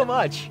guy so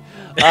much.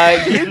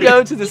 You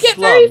go to the You get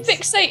very slums.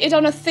 fixated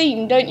on a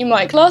theme, don't you,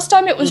 Mike? Last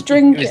time it was It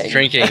drinking. was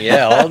drinking,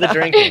 yeah, all the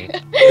drinking.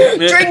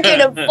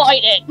 Drinking and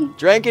fighting.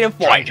 Drinking and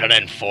fighting. Fighting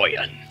and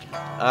fighting.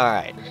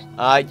 Alright.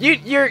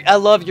 I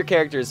love your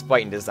character's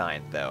fighting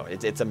design, though.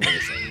 It's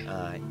amazing.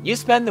 You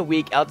spend the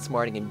week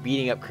outsmarting and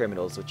beating up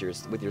criminals with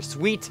your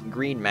sweet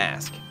green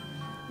mask.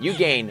 You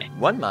gain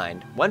 1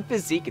 mind, 1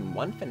 physique, and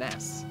 1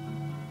 finesse.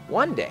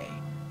 One day,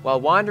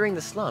 while wandering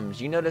the slums,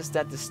 you notice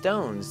that the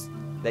stones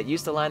that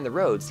used to line the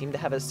road seem to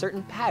have a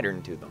certain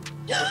pattern to them.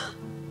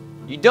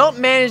 You don't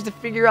manage to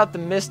figure out the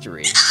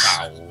mystery,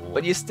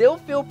 but you still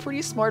feel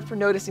pretty smart for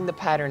noticing the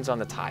patterns on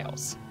the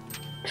tiles.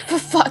 For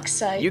fuck's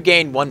sake. You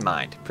gain 1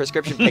 mind.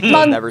 Prescription Picture has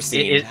Months. never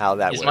seen how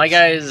that Is works. my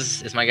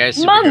guy's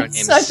superhero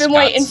Months name I've been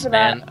waiting for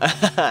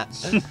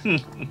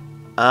Scotsman?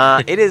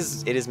 It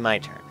is my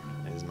turn.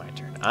 It is my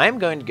turn. I'm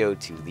going to go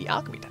to the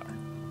Alchemy Tower.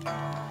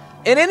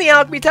 And in the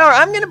Alchemy Tower,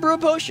 I'm going to brew a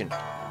potion.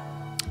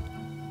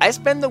 I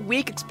spend the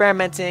week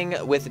experimenting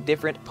with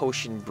different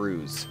potion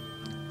brews.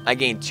 I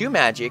gain 2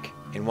 magic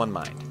and 1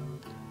 mind.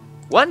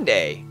 One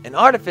day, an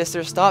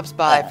artificer stops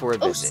by for a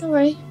Oh, visit.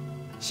 sorry.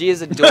 She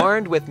is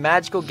adorned with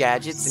magical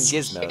gadgets and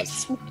gizmos,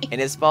 Excuse me. and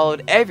is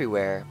followed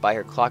everywhere by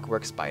her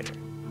clockwork spider.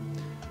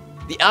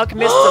 The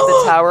alchemists of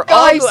the tower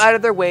all Guys! go out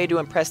of their way to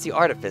impress the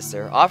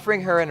artificer,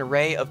 offering her an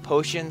array of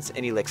potions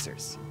and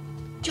elixirs.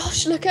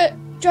 Josh, look at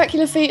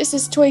Dracula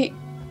Fetus's tweet.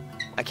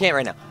 I can't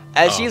right now.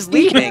 As she is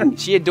leaving,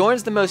 she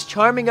adorns the most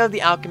charming of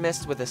the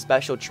alchemists with a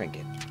special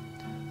trinket.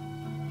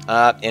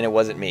 And it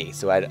wasn't me,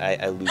 so I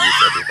lose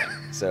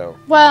everything. So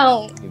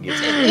Well, who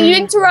gets it? you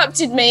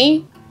interrupted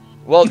me.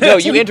 Well, no,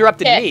 you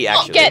interrupted Get- me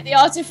actually. Get the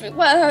artifact.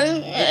 Well,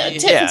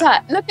 tit Yeah. for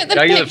tat. Look at the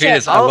Dracula picture.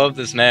 Fetus, I love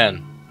this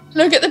man.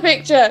 Look at the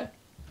picture.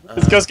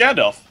 Let's go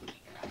Gandalf.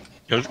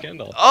 Goes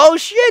Gandalf. Oh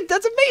shit,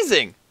 that's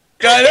amazing.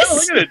 I know,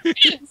 look at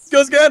it. Let's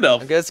go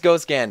Gandalf. Let's go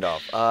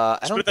Gandalf. I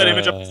Just don't. put that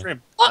image up the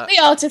stream. What the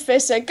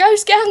artificer?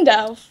 Ghost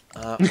Gandalf.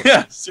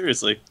 Yeah,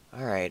 seriously.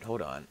 All right,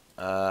 hold on.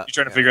 You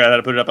trying to figure out how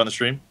to put it up on the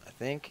stream? I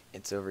think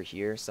it's over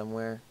here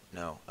somewhere.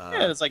 No.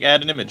 Yeah, it's like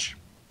add an image.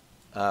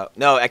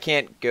 No, I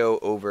can't go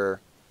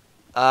over.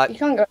 You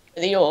can't go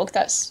to the Yawhg.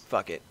 That's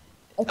Fuck it.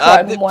 a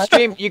crime The one.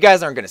 stream, you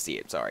guys aren't gonna see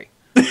it. Sorry.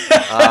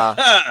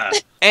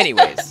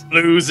 Anyways,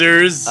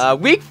 Losers.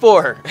 week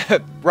 4.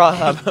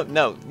 Rob,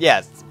 no,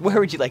 yes. Where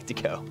would you like to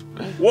go?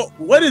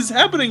 What is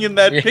happening in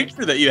that Yeah.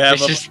 picture that you have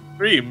It's up just- on the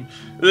stream?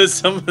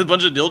 There's a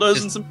bunch of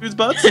dildos and some dudes'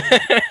 butts?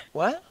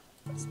 What?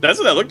 That's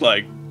what that looked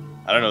like.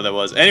 I don't know what that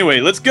was. Anyway,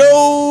 let's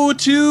go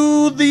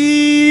to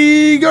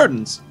the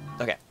gardens.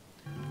 Okay.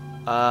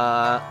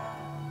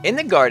 In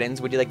the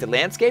gardens, would you like to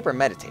landscape or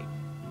meditate?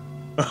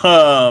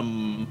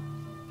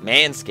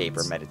 Manscape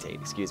or meditate,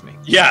 excuse me.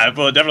 Yeah,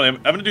 well, definitely.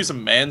 I'm gonna do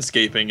some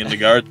manscaping in the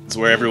gardens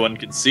where everyone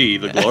can see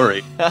the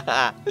glory.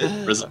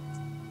 Result.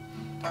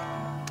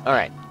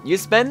 Alright, you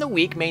spend the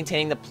week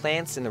maintaining the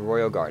plants in the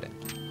royal garden.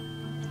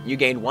 You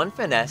gain 1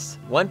 finesse,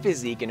 1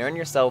 physique, and earn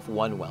yourself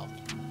 1 wealth.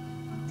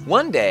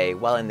 One day,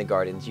 while in the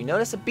gardens, you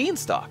notice a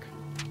beanstalk.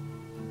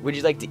 Would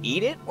you like to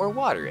eat it or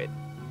water it?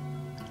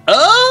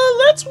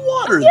 Let's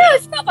water Yeah, I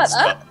that. forgot about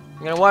that.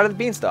 I'm gonna water the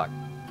beanstalk.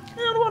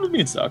 Yeah, water the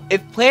beanstalk.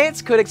 If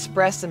plants could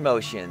express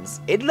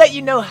emotions, it'd let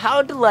you know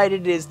how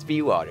delighted it is to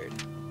be watered.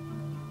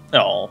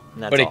 No.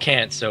 And that's But all. it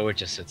can't, so it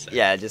just sits there.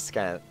 Yeah, it just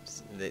kind of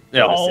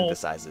No.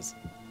 photosynthesizes.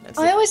 That's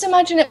I it. always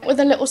imagine it with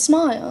a little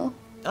smile.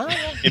 Oh,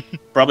 yeah.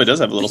 It probably does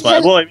have a little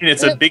smile. Well, I mean,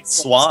 it's a big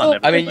swan.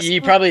 I mean, he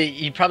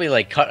probably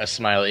like cut a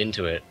smile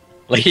into it.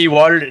 Like he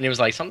watered it and it was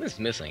like something's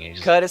missing. And he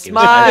just Cut a gave it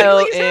smile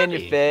Like, he's in your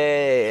happy.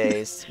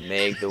 face,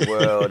 make the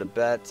world a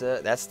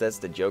better. That's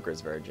the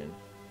Joker's virgin.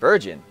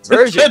 Virgin. The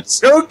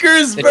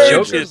Joker's The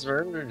version. Joker's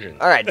virgin.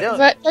 All right, don't.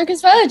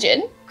 Joker's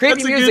Virgin? Creepy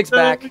That's a music's good,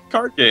 back.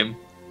 Card game.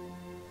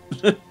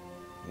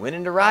 When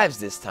it arrives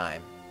this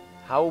time,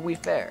 how will we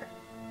fare?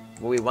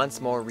 Will we once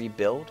more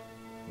rebuild,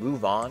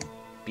 move on,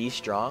 be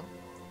strong,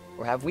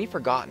 or have we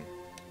forgotten?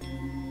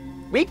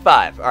 Week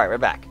 5. All right, we're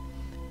back.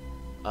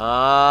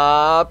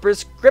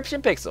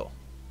 Prescription Pixel.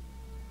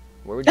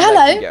 Where would you like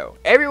to Hello. go?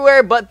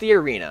 Everywhere but the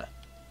arena.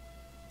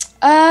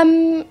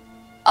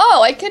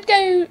 Oh, I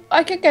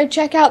could go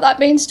check out that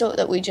beanstalk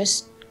that we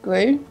just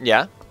grew.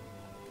 Yeah.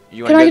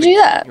 You Can I do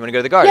that? You want to go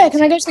to the gardens? Yeah,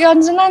 can I go to the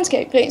gardens and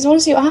landscape, please? I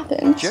want to see what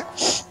happens. Sure.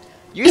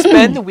 You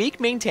spend the week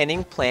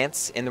maintaining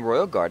plants in the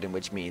royal garden,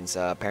 which means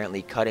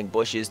apparently cutting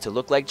bushes to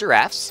look like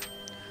giraffes.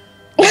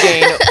 You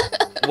gain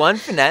 1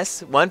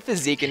 finesse, 1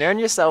 physique, and earn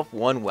yourself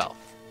 1 wealth.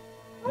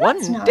 That's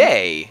One nice.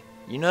 day,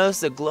 you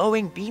notice a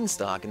glowing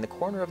beanstalk in the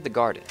corner of the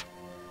garden.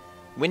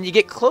 When you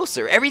get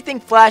closer, everything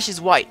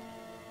flashes white.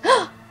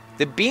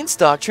 The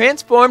beanstalk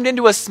transformed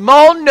into a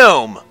small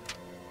gnome.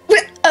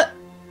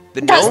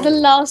 The That's gnome, the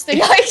last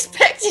thing I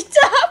expected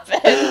to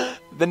happen.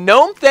 the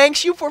gnome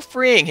thanks you for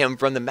freeing him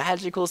from the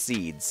magical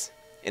seeds.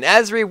 And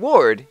as a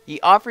reward, he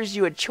offers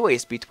you a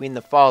choice between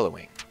the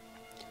following: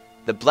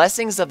 the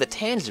blessings of the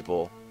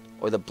tangible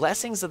or the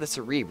blessings of the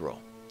cerebral.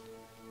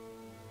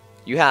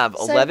 You have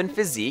So- 11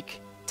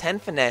 physique, 10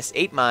 finesse,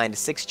 8 mind,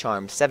 6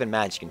 charm, 7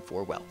 magic, and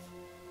 4 wealth.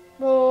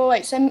 Oh,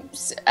 wait, so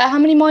how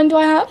many mind do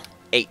I have?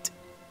 8.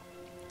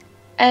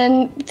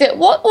 And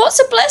what's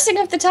a blessing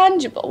of the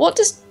tangible?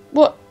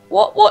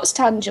 What's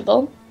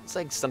tangible? It's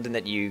like something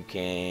that you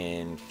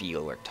can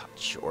feel or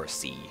touch or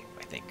see,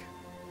 I think.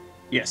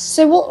 Yes.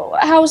 So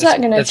how's that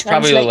going to That's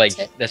translate? probably like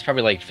to? that's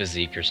probably like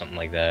physique or something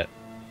like that,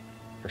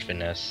 or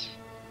finesse.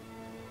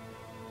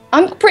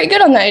 I'm pretty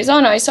good on those,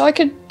 aren't I? So I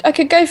could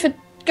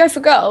go for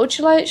gold.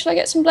 Shall I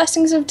get some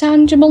blessings of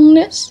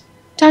tangibleness,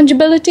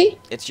 tangibility?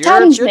 It's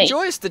Tange your me.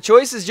 choice. The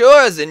choice is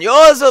yours and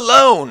yours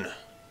alone.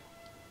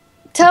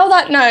 Tell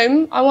that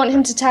gnome I want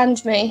him to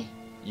tange me.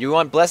 You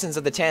want blessings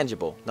of the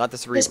tangible, not the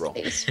Yes, cerebral.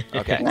 please.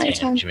 Okay. No,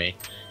 Tange me.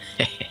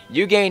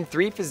 You gain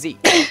 3 physique.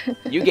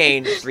 You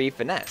gain 3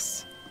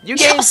 finesse. You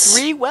gain Yes!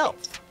 3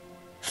 wealth.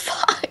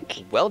 Fuck.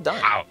 Well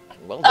done. Wow.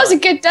 Well That was a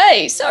done. good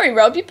day. Sorry,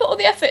 Rob. You put all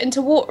the effort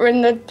into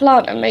watering the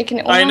plant and making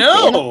it all I happy,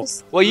 know! and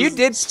was Well, you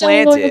did still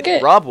plant all it.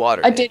 good. Rob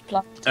watered I it. did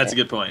plant it. That's a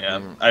good point. Yeah,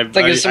 Mm. I've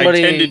like if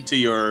somebody- I tended to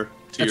your.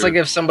 It's like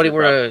if somebody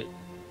were to.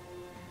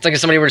 It's like if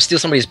somebody were to steal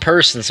somebody's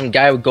purse and some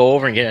guy would go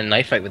over and get in a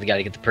knife fight with the guy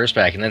to get the purse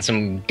back, and then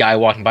some guy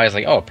walking by is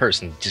like, "Oh, a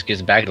purse," and just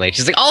gives it back. Like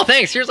she's like, "Oh,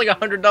 thanks. Here's like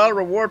 $100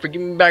 reward for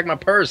giving me back my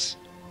purse."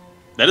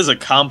 That is a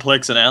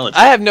complex analogy.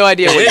 I have no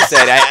idea what you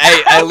said.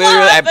 I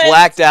literally I happened?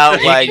 blacked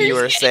out like Who's you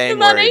were getting saying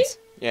the money? words.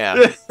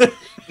 Yeah.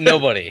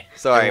 Nobody.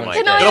 Sorry, Everyone's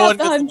Mike. Can I No have one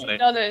the gets the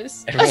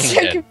 $100? I'm Everyone's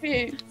so dead.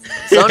 confused.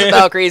 Something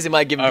about crazy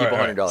Mike giving All people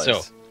right, $100.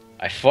 so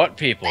I fought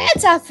people. Bear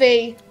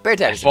taffy. Bear I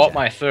tax. fought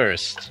my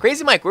thirst.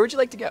 Crazy Mike, where would you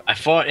like to go? I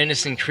fought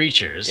innocent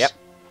creatures. Yep.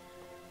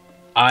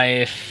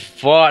 I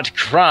fought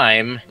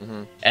crime,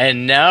 Mhm.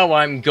 and now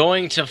I'm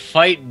going to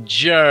fight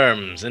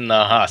germs in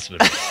the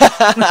hospital.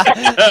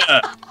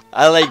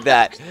 I like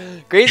that.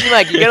 Crazy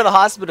Mike, you go to the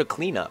hospital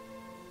cleanup.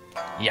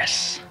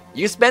 Yes.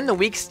 You spend the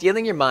week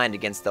steeling your mind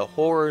against the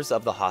horrors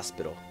of the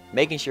hospital,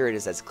 making sure it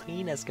is as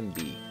clean as can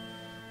be.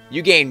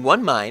 You gain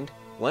 1 mind,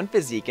 1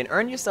 physique, and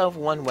earn yourself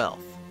 1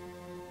 wealth.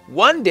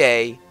 One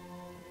day,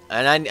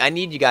 and I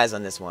need you guys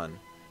on this one,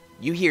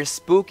 you hear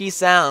spooky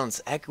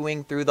sounds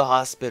echoing through the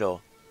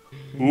hospital.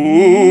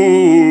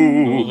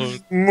 Ooh.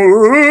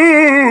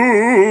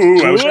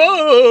 Moo.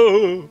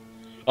 Whoa!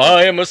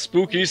 I am a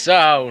spooky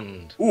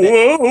sound.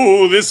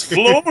 Whoa, this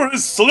floor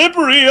is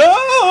slippery.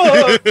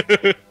 Ah!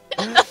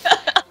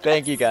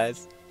 Thank you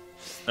guys.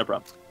 No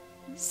problem.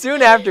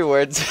 Soon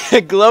afterwards,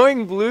 a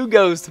glowing blue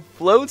ghost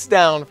floats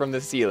down from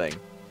the ceiling.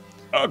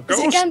 A it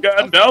ghost again?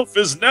 Gandalf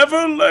is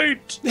never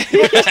late.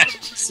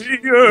 See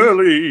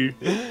early.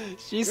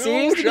 She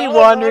seems to be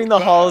wandering the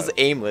halls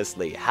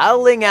aimlessly,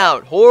 howling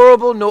out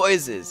horrible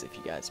noises, if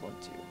you guys want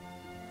to.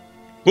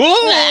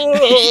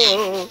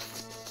 Whoa!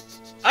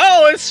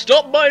 Ow, it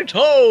stopped my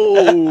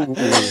toe!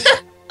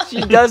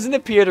 She doesn't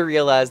appear to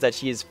realize that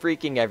she is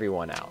freaking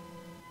everyone out.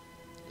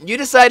 You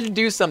decide to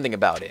do something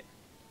about it.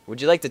 Would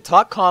you like to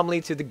talk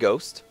calmly to the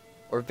ghost,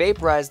 or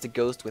vaporize the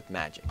ghost with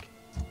magic?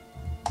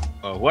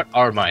 What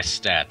are my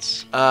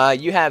stats?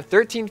 You have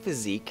 13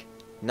 physique,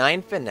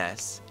 9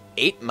 finesse,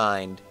 8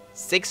 mind,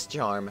 6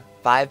 charm,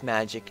 5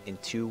 magic,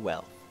 and 2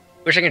 wealth.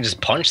 Wish I could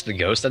just punch the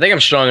ghost. I think I'm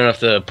strong enough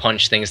to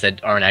punch things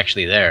that aren't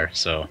actually there,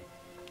 so...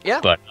 Yeah.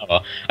 But,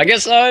 I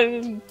guess, well,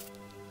 we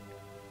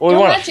Your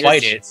want magic to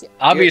fight is- it.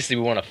 Obviously,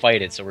 we want to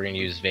fight it, so we're going to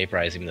use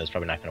Vaporize, even though it's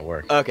probably not going to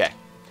work. Okay.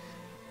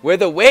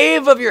 With a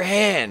wave of your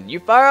hand, you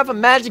fire off a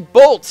magic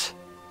bolt.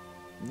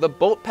 The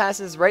bolt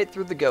passes right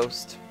through the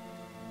ghost.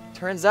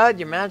 Turns out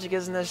your magic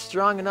isn't as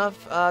strong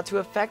enough to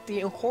affect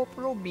the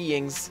incorporeal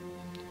beings.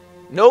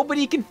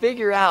 Nobody can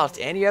figure out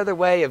any other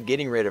way of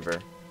getting rid of her.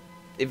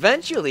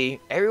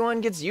 Eventually,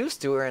 everyone gets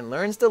used to her and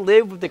learns to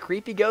live with the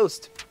creepy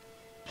ghost.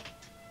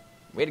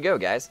 Way to go,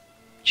 guys.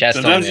 Chat's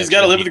telling Sometimes me you just I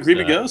gotta should live with a use,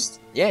 creepy ghost.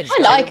 Yeah, just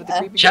I gotta like live with the that.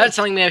 creepy Chat's ghost.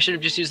 telling me I should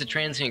have just used the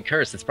transient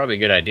curse. That's probably a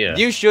good idea.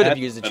 You should have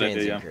That's used the a good idea,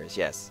 transient curse.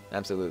 Yes,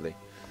 absolutely.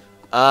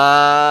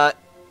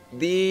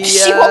 The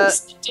She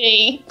wants the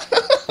D.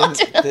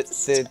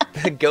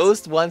 the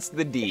ghost wants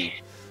the D.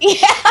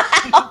 Yeah.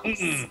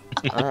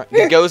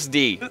 The ghost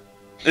D.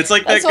 It's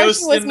like That's that why ghost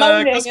she was in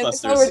moaning in the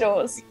Ghostbusters.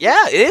 corridors.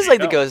 Yeah, it is like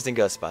the Yeah. ghost in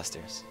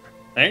Ghostbusters.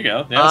 There you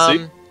go. Yeah,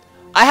 see?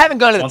 I haven't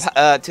gone to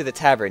Once- to the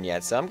tavern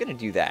yet, so I'm gonna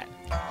do that.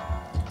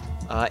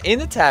 In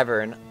the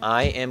tavern,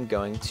 I am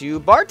going to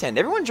bartend.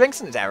 Everyone drinks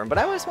in the tavern, but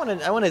I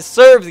want to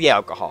serve the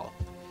alcohol.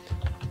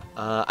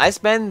 I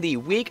spend the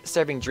week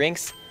serving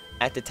drinks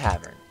at the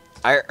tavern.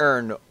 I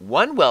earn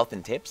 1 wealth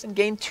in tips and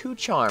gain 2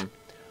 charm.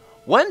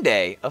 One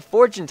day, a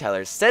fortune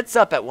teller sets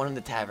up at one of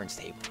the tavern's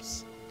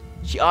tables.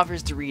 She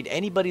offers to read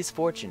anybody's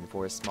fortune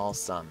for a small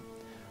sum.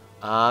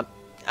 I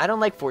don't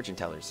like fortune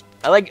tellers.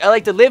 I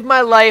like to live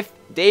my life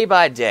day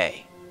by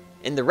day.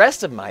 In the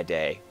rest of my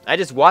day, I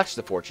just watch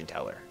the fortune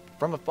teller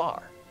from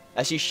afar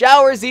as she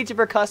showers each of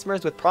her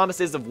customers with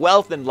promises of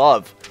wealth and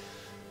love.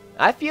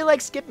 I feel like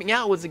skipping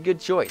out was a good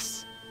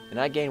choice, and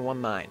I gain 1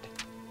 mind.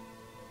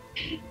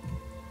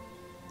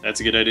 That's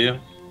a good idea.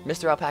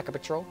 Mr. Alpaca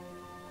Patrol?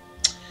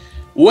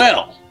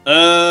 Well,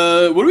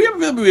 what do we have?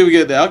 We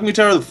got the Alchemy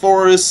Tower, the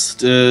Forest,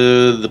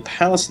 the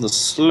Palace, and the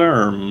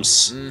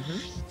Slurms.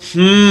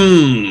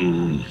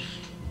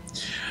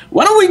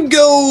 Why don't we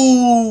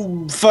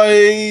go fight...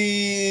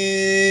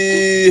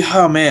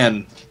 Oh,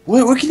 man.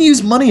 What can you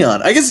use money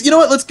on? I guess, you know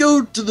what? Let's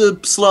go to the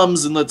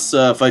slums and let's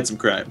fight some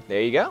crime.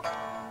 There you go.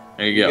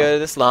 There you You go. go to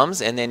the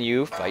slums, and then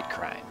you fight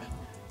crime.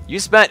 You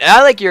spent...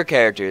 I like your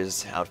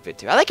character's outfit,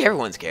 too. I like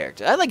everyone's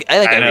character. I like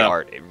every know.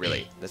 art,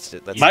 really. That's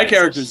My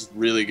character's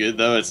really good,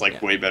 though. It's,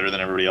 like, way better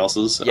than everybody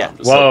else's. So Yeah. I'm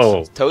just,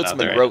 Whoa. Toads out and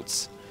the there.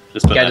 groats.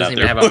 Just put Guy that doesn't out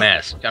even there. have a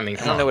mask. I mean, I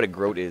come don't know on. what a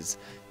groat is.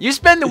 You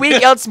spend the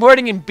week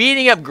outsmarting and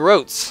beating up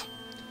groats.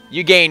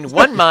 You gain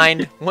 1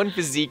 mind, 1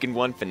 physique, and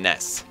 1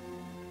 finesse.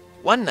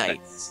 One night,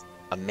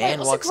 a man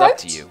what's a walks up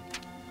to groat?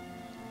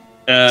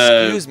 you.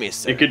 Uh, Excuse me,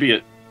 sir. It could be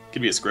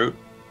a scroat.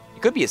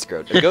 It could be a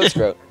scroat. A goat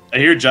scroat. I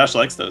hear Josh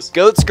likes those.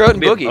 Goat scroat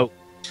and Could be a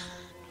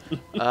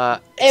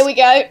boogie. Here we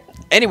go.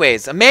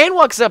 Anyways, a man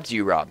walks up to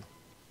you, Rob.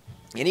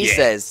 And he Yeah.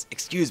 says,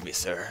 "Excuse me,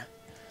 sir.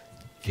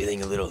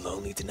 Feeling a little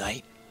lonely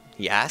tonight?"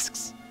 He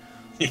asks.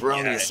 "For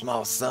only Yeah. a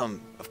small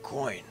sum of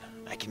coin,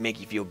 I can make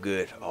you feel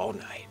good all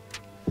night."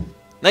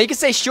 Now, you can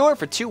say sure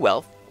for 2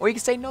 wealth, or you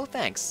can say no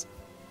thanks.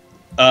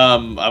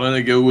 I'm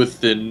gonna go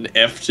with an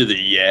F to the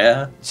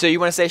yeah. So you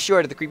want to say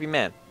sure to the creepy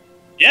man.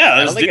 Yeah, I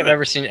let's don't think do I've it.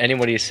 ever seen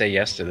anybody say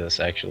yes to this,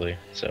 actually.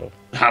 So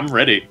I'm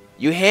ready.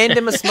 You hand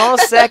him a small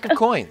sack of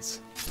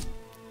coins.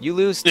 You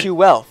lose 2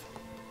 wealth.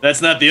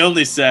 That's not the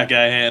only sack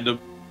I hand him.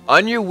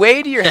 On your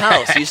way to your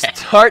house, you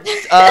start,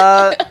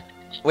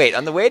 wait,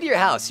 on the way to your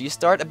house, you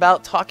start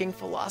about talking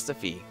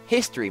philosophy,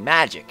 history,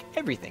 magic,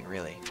 everything,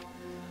 really.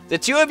 The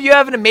 2 of you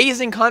have an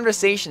amazing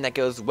conversation that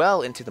goes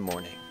well into the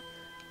morning.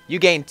 You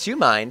gain 2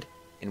 mind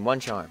and 1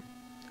 charm.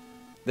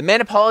 The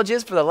man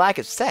apologizes for the lack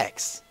of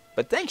sex,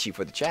 but thanks you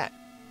for the chat.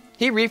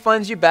 He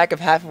refunds you back of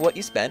half of what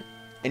you spent,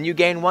 and you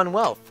gain 1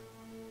 wealth.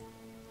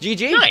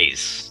 GG.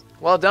 nice.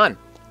 Well done.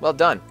 Well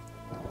done.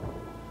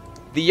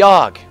 The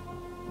Yawhg.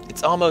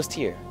 It's almost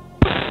here.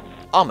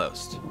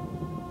 Almost.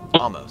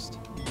 Almost.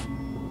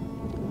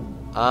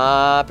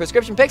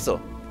 Prescription Pixel.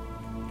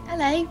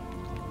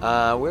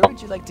 Hello. Where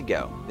would you like to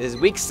go? This is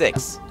week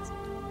 6.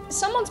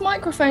 Someone's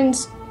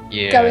microphone's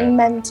Yeah. going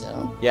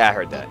mental. Yeah, I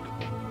heard that.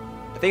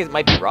 I think it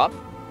might be Rob.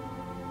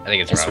 I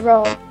think it's It's Rob.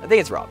 wrong. I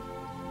think it's Rob.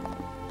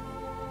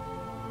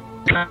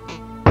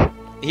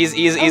 He's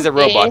a Oh,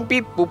 robot.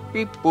 dear. Beep boop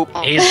beep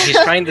boop. He's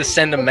trying to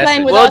send a We're message.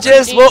 playing with We'll us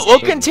just and we'll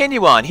easy.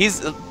 continue on.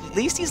 He's at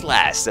least he's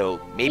last, so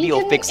maybe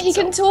he'll fix He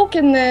can himself. talk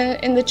in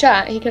the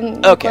chat. He can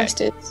Okay.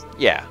 request it.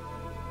 Yeah,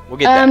 we'll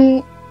get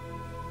that.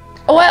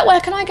 Where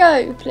can I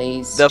go,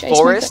 please? The JSmith,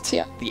 forest, that's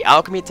you. the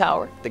alchemy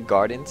tower, the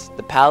gardens,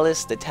 the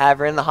palace, the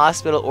tavern, the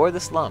hospital, or the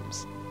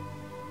slums.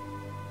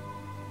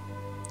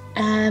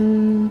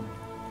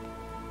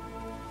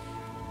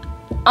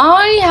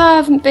 I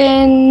haven't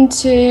been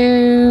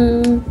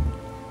to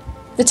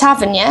the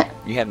tavern yet.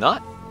 You have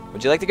not?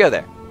 Would you like to go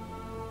there?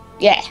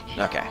 Yeah.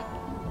 Okay.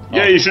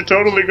 Yeah, you should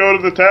totally go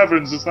to the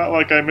taverns. It's not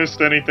like I missed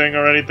anything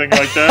or anything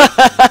like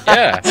that.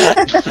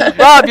 Yeah.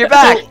 Rob, you're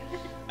back.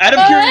 Out of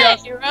Oh,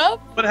 curiosity, hey, Rob.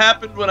 what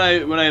happened when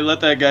I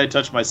let that guy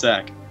touch my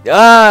sack?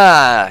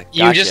 Ah,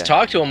 You gotcha. just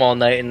talked to him all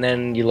night, and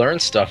then you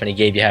learned stuff, and he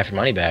gave you half your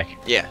money back.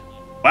 Yeah,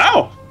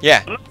 Wow.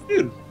 yeah.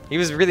 Dude, He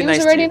was really He nice.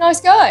 was a to really you. nice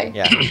guy.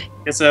 Yeah.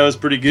 guess I was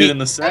pretty good in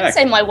the Don't sack.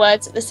 say my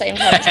words at the same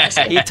time. as I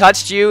say He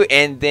touched you,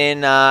 and then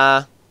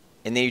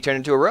you turned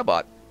into a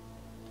robot.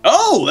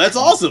 Oh, that's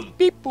awesome.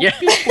 Beep boop. Yeah.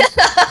 Beep,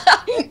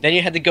 boop. Then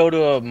you had to go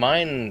to a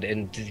mine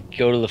and to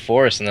go to the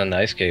forest, and then the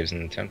ice caves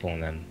and the temple,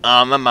 and then.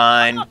 My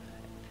mind.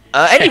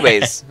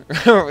 Anyways,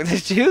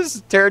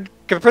 whose turn?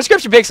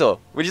 Prescription Pixel.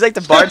 Would you like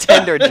to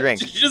bartend or drink?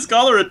 Did you just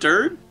call her a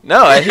turd?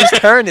 No, whose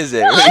turn is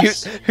it?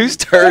 Whose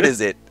turn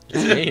is it? What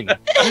do you mean?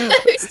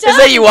 It's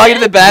like you walk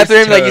into the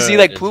bathroom, like you see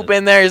like turd poop is it?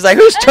 in there. It's like,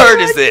 whose turn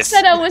is You this?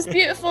 said I was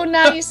beautiful.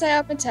 Now you say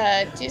I'm a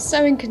turd. You're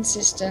so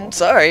inconsistent.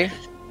 Sorry.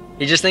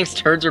 He just thinks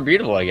turds are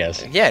beautiful, I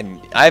guess. Yeah,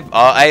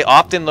 I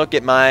often look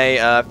at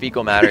my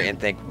fecal matter and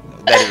think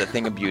that is a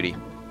thing of beauty.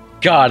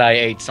 God, I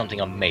ate something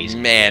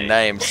amazing. Man, today.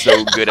 I am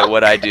so good at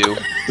what I do.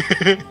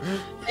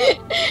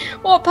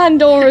 What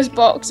Pandora's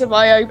box have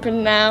I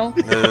opened now?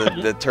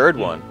 The turd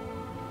one.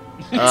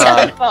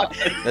 Turd box.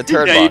 The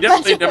turd Yeah, you box.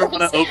 definitely never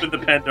want to open the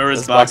Pandora's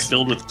This box box-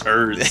 filled with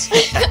turds.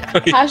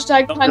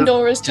 Hashtag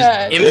Pandora's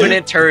turd.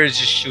 Infinite turds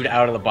just shoot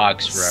out of the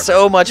box forever.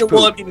 So much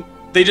Well, I poop. mean,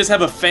 they just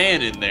have a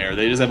fan in there.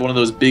 They just have one of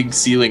those big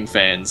ceiling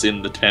fans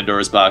in the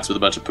Pandora's box with a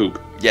bunch of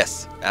poop.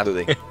 Yes,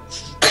 absolutely.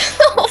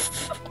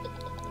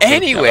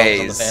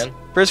 Anyways, fan.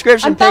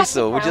 prescription I'm back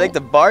Pixel, would you now. like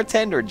to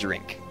bartend or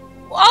drink?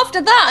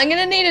 After that, I'm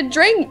gonna need a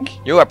drink.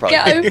 You are probably.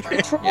 Get over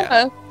the trauma.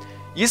 Yeah.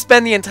 You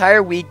spend the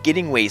entire week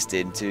getting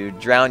wasted to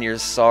drown your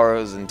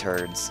sorrows and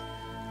turds.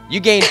 You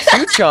gain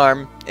 2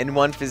 charm and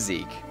 1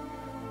 physique.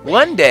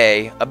 One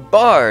day, a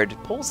bard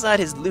pulls out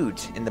his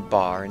lute in the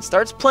bar and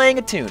starts playing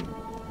a tune.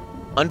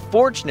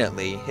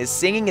 Unfortunately, his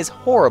singing is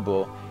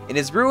horrible and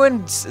has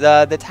ruined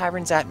the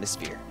tavern's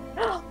atmosphere.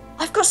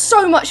 I've got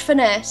so much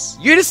finesse.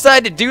 You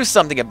decide to do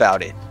something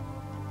about it.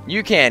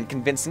 You can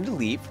convince him to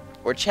leave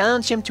or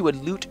challenge him to a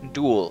lute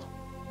duel.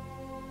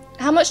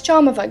 How much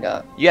charm have I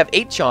got? You have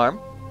 8 charm,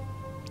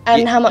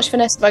 And how much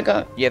finesse have I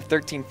got? you have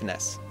 13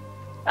 finesse.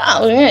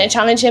 Oh, I'm gonna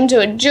challenge him to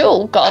a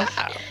duel. God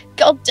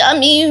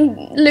damn you,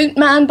 loot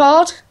man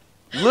bard.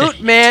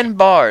 Lute man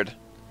bard.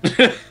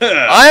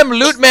 I am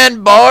Lute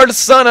man bard,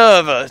 son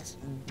of a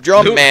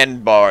drum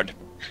man bard.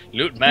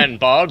 Loot Man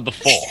Bard the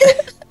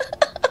Fourth.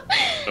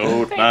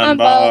 Old Man man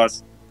bard. bard.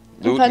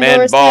 Lute Pandora's man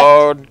Desk.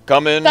 bard,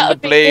 coming That to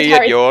would be play good, at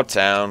Harry. your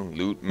town.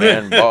 Lute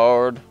man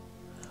bard.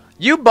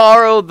 You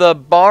borrow the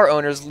bar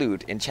owner's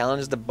lute and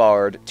challenge the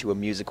bard to a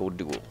musical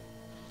duel.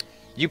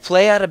 You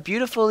play out a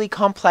beautifully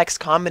complex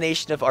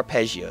combination of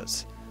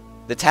arpeggios.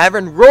 The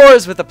tavern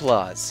roars with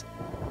applause.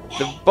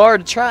 The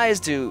bard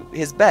tries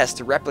his best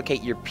to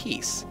replicate your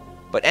piece,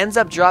 but ends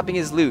up dropping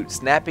his lute,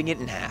 snapping it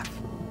in half.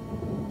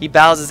 He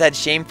bows his head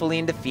shamefully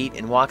in defeat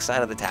and walks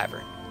out of the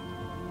tavern.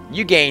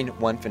 You gain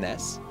 1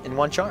 finesse and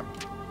 1 charm.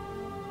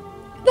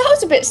 That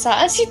was a bit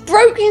sad. He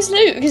broke his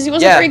lute because he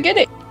wasn't Yeah. very good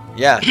at it.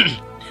 Yeah,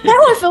 Now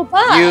I feel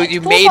bad. you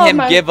Poor made bard him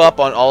man. give up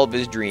on all of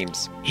his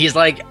dreams. He's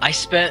like, I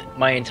spent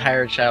my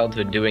entire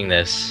childhood doing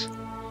this.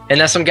 And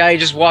then some guy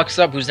just walks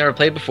up who's never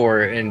played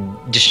before and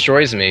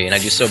destroys me, and I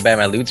do so bad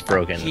my lute's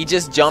broken. He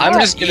just jumped. I'm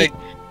just gonna.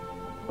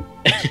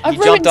 I've he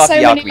ruined jumped off so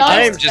the many alchemy I tower.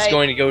 am lives just today.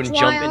 going to go and Dry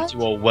jump out.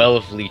 into a well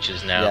of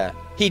leeches now. Yeah,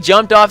 he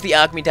jumped off the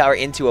alchemy tower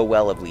into a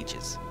well of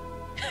leeches.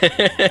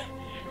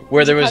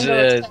 Where there was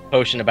Pandora's a Desk.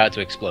 potion about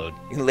to explode.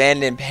 He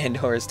landed in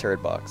Pandora's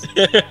turd box.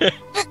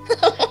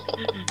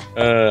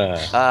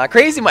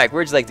 Crazy Mike,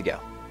 where'd you like to go?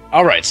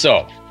 Alright,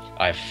 so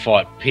I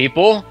fought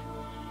people,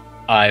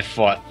 I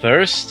fought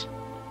thirst,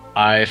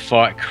 I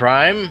fought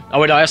crime,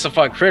 oh wait, I also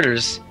fought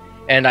critters,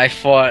 and I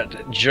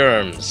fought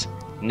germs.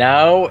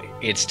 Now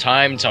it's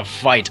time to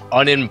fight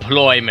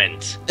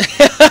unemployment.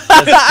 Let's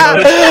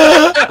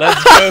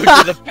go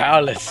to the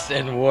palace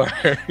and work.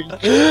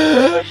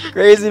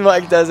 Crazy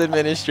Mike does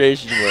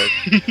administration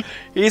work.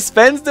 He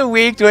spends the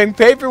week doing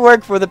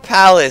paperwork for the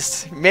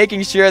palace,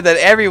 making sure that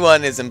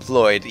everyone is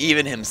employed,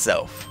 even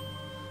himself.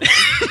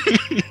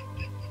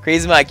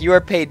 Crazy Mike, you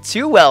are paid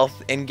 2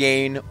 wealth and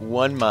gain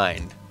 1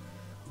 mind.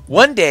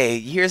 One day,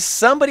 you hear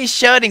somebody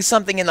shouting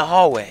something in the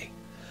hallway.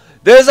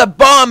 There's a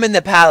bomb in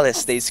the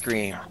palace, they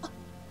scream.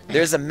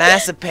 There's a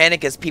massive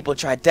panic as people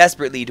try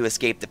desperately to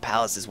escape the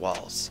palace's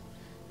walls.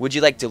 Would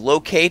you like to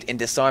locate and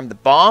disarm the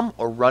bomb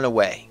or run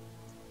away?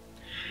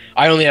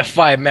 I only have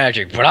 5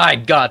 magic, but I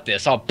got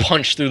this. I'll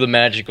punch through the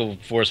magical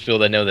force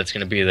field I know that's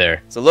gonna be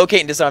there. So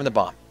locate and disarm the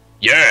bomb.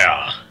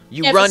 Yeah!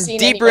 You Never run seen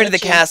deeper anyone into the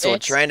achieve castle,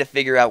 this. trying to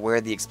figure out where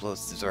the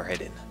explosives are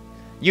hidden.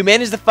 You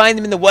manage to find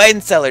them in the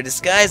wine cellar,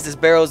 disguised as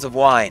barrels of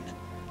wine.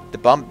 The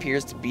bomb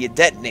appears to be a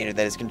detonator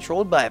that is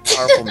controlled by a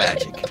powerful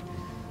magic.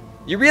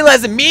 You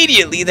realize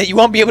immediately that you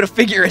won't be able to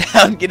figure it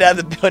out and get out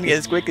of the building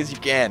as quick as you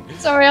can.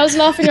 Sorry, I was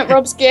laughing at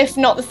Rob's gif,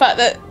 not the fact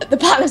that the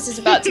palace is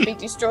about to be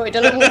destroyed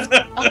along with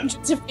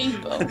hundreds of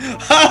people.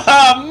 Ha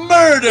ha!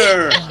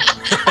 Murder!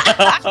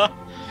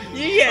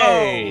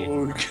 Yay!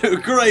 Oh,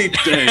 great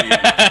day.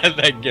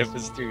 That gif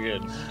is too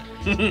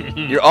good.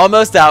 You're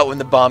almost out when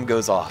the bomb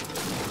goes off.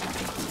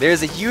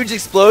 There's a huge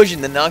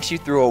explosion that knocks you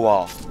through a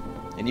wall,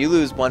 and you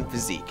lose 1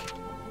 physique.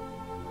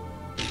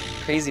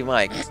 Crazy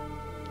Mike.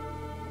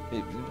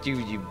 The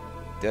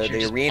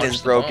arena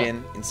is punched them all.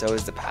 broken, and so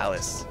is the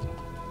palace.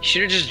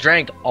 Should have just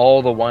drank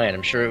all the wine.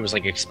 I'm sure it was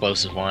like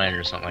explosive wine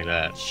or something like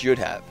that. Should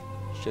have.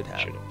 Should have.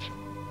 Should've.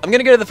 I'm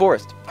gonna go to the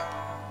forest.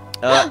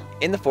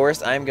 In the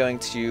forest, I'm going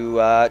to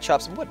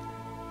chop some wood.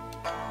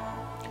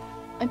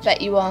 I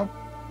bet you are.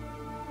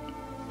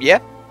 Yeah,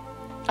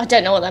 I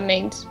don't know what that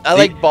means. I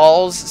like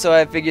balls, so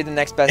I figured the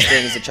next best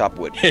thing is to chop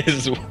wood.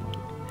 Is-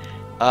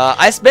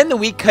 I spend the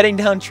week cutting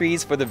down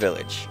trees for the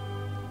village.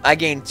 I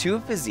gain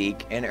 2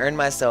 physique and earn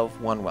myself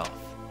 1 wealth.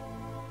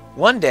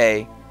 One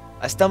day,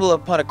 I stumble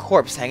upon a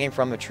corpse hanging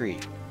from a tree.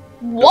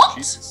 What?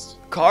 Jesus.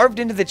 Carved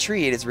into the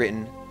tree, it is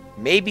written,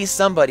 "Maybe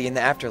somebody in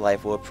the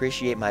afterlife will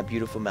appreciate my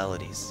beautiful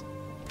melodies."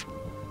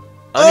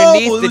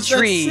 Underneath Oh, it the was that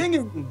tree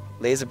singing.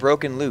 lays a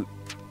broken lute.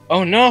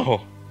 Oh no!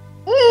 No!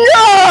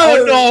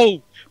 Oh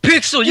no!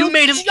 Pixel, you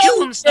made him kill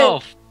joking.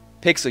 himself!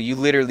 Pixel, you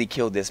literally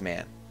killed this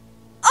man.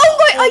 Oh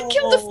my! I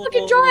killed the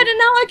fucking dryad and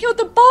now I killed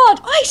the bard.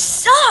 I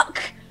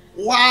suck.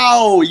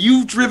 Wow,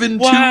 you've driven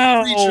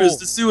Wow. 2 creatures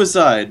to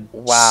suicide.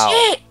 Wow.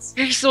 Shit.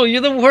 Pixel,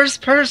 you're the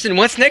worst person.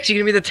 What's next? You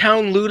gonna be the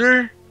town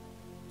looter?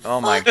 Oh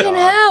my Fucking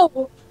god.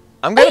 hell.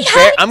 I'm gonna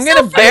I I'm had gonna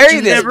something- bury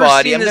I've this never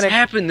body. seen I'm this gonna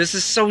happen. This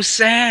is so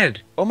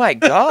sad. Oh my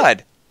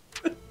god.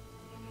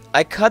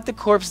 I cut the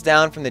corpse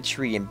down from the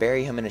tree and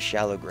bury him in a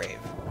shallow grave.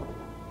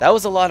 That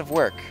was a lot of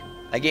work.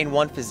 I gained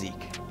 1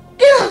 physique.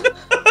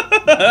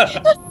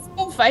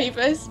 Small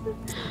favours.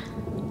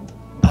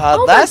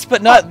 Last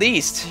but not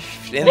least,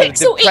 in the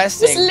Pixel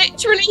depressing... was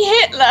literally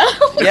Hitler.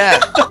 Yeah.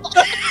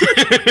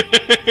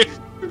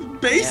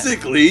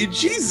 Basically,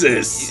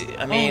 Jesus.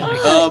 I mean...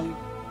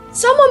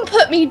 Someone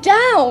put me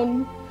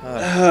down.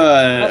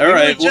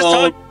 Alright,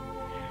 well...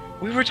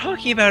 We were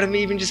talking about him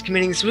even just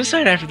committing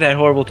suicide after that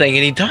horrible thing,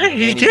 and he died.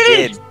 He and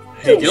did.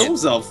 He killed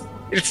himself.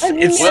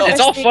 It's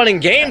all fun and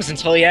games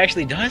until he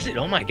actually does it.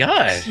 Oh my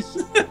god.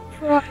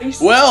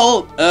 Christ.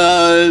 Well,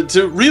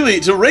 to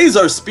raise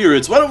our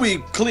spirits, why don't we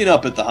clean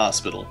up at the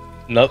hospital?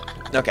 Nope.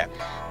 Okay.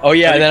 Oh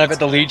yeah, and then I bet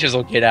the leeches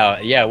will get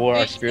out. Yeah, well,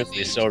 our spirits will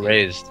be so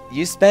raised.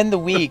 You spend the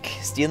week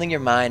steeling your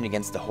mind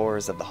against the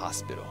horrors of the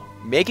hospital,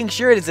 making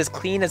sure it is as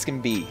clean as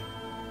can be.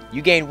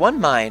 You gain 1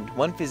 mind,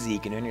 1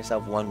 physique, and earn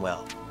yourself 1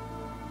 wealth.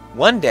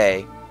 One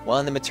day, while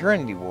in the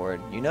maternity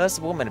ward, you notice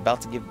a woman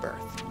about to give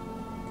birth.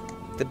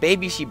 The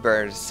baby she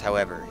births,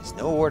 however, is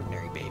no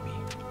ordinary baby.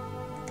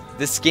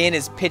 The skin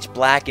is pitch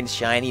black and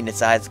shiny and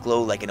its eyes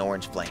glow like an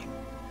orange flame.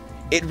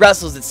 It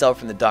wrestles itself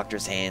from the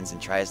doctor's hands and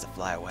tries to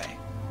fly away.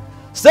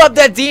 "Stop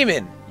that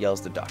demon!"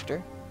 yells the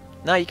doctor.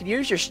 Now you can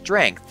use your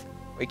strength,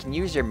 or you can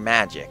use your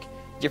magic.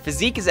 Your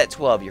physique is at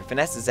 12, your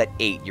finesse is at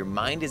 8, your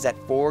mind is at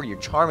 4, your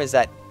charm is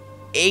at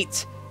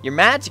 8, your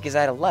magic is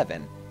at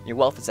 11, your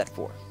wealth is at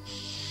 4.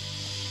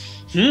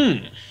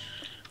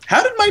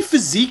 How did my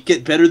physique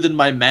get better than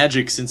my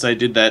magic since I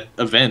did that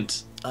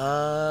event?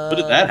 How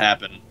did that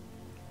happen?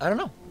 I don't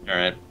know.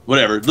 Alright,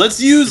 whatever. Let's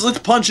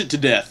punch it to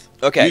death.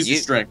 Okay. Use your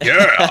strength.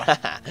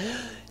 Yeah!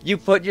 You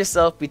put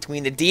yourself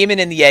between the demon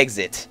and the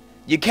exit.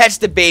 You catch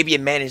the baby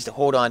and manage to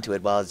hold on to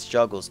it while it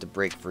struggles to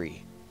break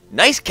free.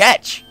 Nice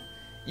catch!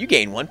 You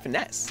gain 1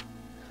 finesse.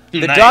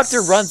 The Nice.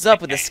 doctor runs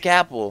up with a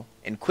scalpel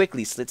and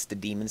quickly slits the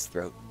demon's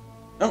throat.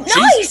 Oh,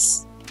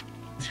 Nice.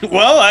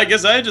 Well, I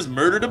guess I just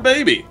murdered a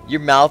baby.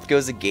 Your mouth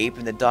goes agape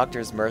in the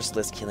doctor's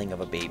merciless killing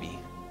of a baby.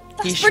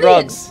 He That's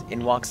shrugs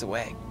and walks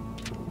away.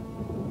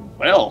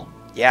 Well,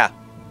 Yeah.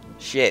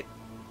 Shit.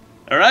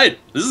 alright.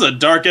 This is a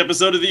dark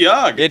episode of the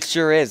Yawhg. It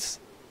sure is.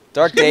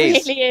 Dark It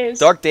days. really is.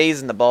 Dark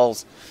days in the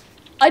balls.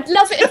 I'd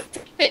love it if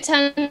it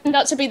turned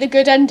out to be the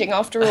good ending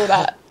after all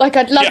that. Like,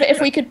 I'd love it if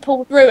we could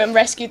pull through and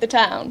rescue the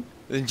town.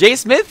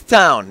 JSmith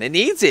town. It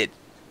needs it.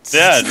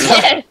 Yeah.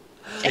 Yeah.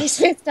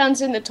 JSmith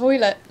Town's in the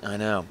toilet. I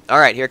know.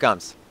 Alright, here it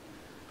comes.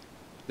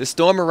 The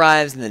storm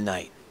arrives in the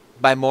night.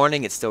 By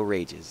morning, it still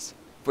rages.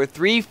 For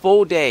 3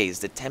 full days,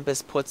 the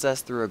tempest puts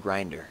us through a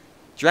grinder.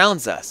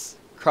 Drowns us,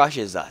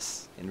 crushes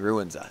us, and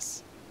ruins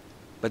us.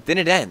 But then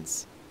it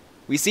ends.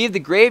 We see the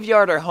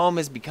graveyard our home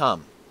has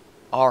become.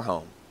 Our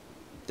home.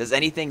 Does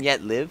anything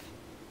yet live?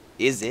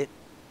 Is it?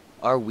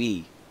 Are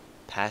we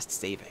past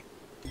saving?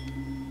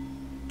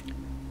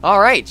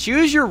 Alright,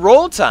 choose your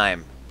roll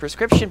time.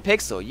 Prescription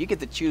Pixel, you get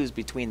to choose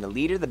between the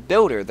leader, the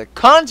builder, the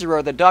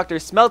conjurer, the doctor,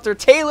 smelter,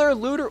 tailor,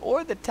 looter,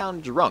 or the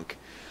town drunk.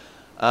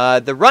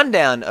 The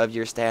rundown of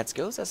your stats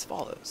goes as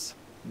follows.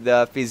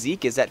 The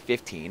physique is at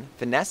 15,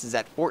 finesse is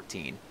at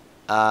 14,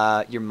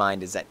 your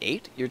mind is at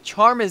 8, your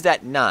charm is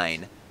at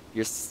 9,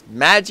 your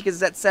magic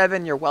is at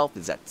 7, your wealth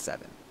is at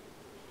 7.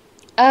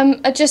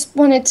 I just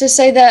wanted to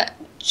say that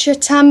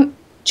Chatamonchi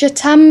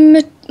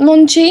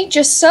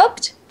just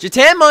subbed.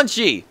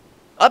 Jatamonchi!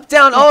 Up,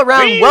 down, all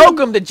around,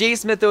 welcome to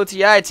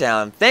JSmithOTI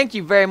Town. Thank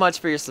you very much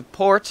for your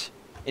support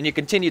and your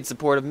continued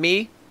support of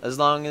me, as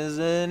long as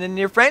in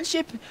your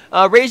friendship.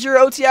 Raise your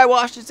OTI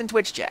watches in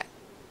Twitch chat.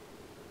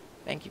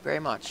 Thank you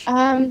very much.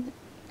 And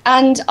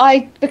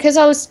because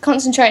I was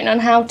concentrating on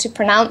how to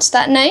pronounce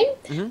that name,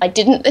 I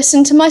didn't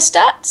listen to my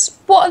stats.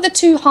 What are the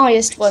 2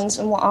 highest ones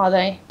and what are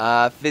they?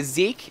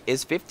 Physique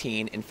is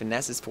 15 and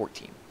finesse is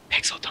 14.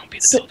 Pixel, don't be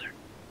the builder.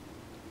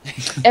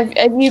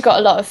 Have you got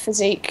a lot of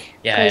physique?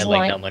 Yeah, I 'Cause like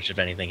mine- not much of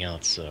anything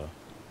else, so.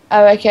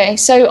 Oh, okay.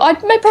 So I'd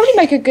probably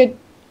make a good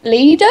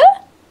leader.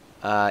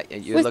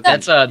 You're With looking.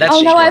 That's oh no,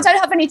 short. I don't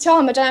have any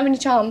charm. I don't have any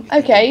charm.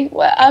 Okay.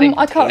 Well, think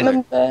I can't Taylor-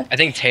 remember. I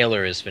think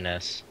Taylor is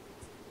finesse.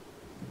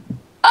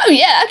 Oh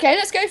yeah. Okay,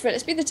 let's go for it.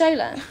 Let's be the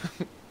tailor.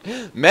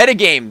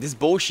 Metagame, this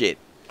bullshit.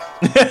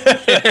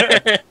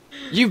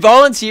 You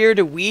volunteer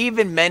to weave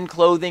and mend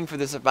clothing for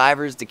the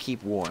survivors to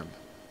keep warm.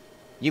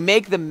 You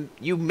make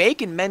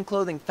and mend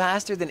clothing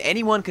faster than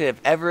anyone could have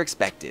ever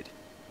expected.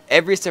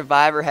 Every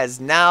survivor has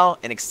now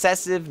an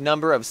excessive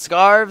number of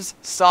scarves,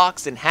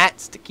 socks, and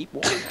hats to keep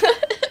warm.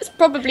 It's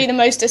probably the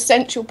most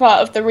essential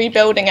part of the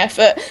rebuilding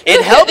effort. It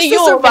Look at helps the Yawhg,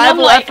 and I'm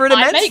survival like, effort I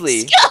make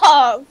immensely.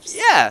 scarves.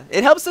 Yeah,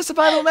 it helps the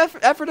survival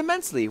effort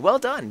immensely. Well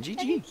done, GG.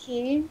 Thank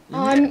you.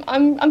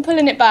 I'm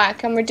pulling it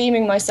back. I'm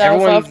redeeming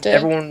myself after.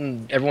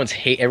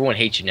 Everyone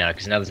hates you now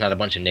because now there's not a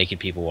bunch of naked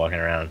people walking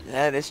around.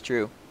 That is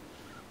true.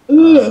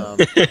 Ugh.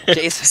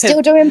 JSmith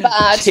Still doing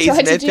bad.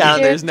 Try to do Town,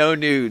 good. there's no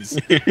nudes,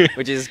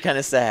 which is kind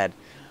of sad.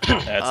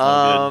 That's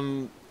no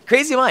good.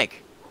 Crazy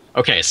Mike.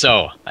 Okay,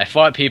 so I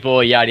fought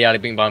people, yada yada,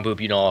 bing bong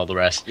boop, you know all the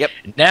rest. Yep.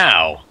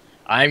 Now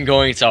I'm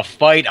going to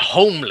fight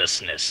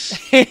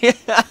homelessness. You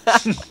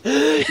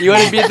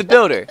want to be the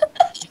builder?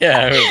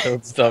 Yeah, I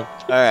build stuff.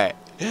 All right.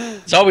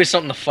 It's always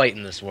something to fight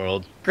in this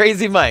world.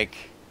 Crazy Mike,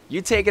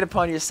 you take it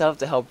upon yourself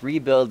to help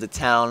rebuild the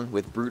town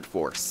with brute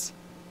force.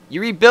 You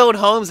rebuild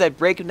homes at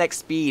breakneck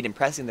speed,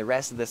 impressing the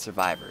rest of the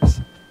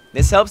survivors.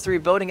 This helps the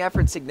rebuilding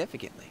effort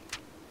significantly.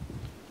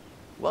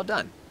 Well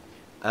done.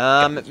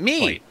 Me,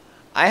 Fight.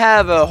 I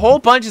have a whole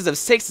bunches of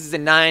 6s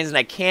and 9s, and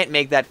I can't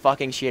make that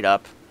fucking shit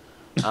up.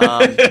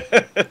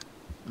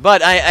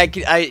 But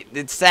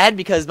it's sad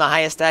because my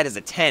highest stat is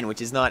a 10,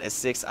 which is not a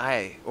 6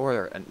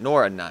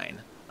 nor a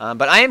 9.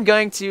 But I am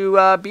going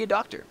to be a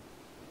doctor.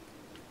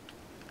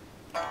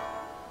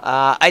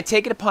 I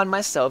take it upon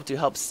myself to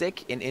help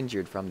sick and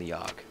injured from the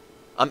Yawhg.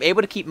 I'm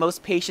able to keep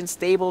most patients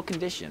stable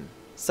condition.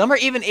 Some are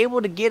even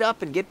able to get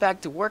up and get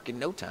back to work in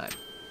no time.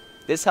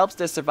 This helps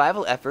their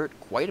survival effort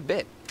quite a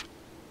bit.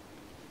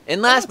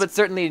 And last but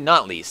certainly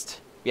not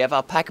least, we have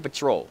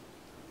AlpacaPatrol.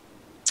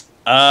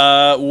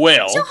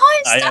 Well, So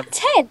high is that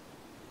 10?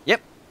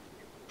 Yep.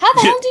 How the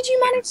hell did you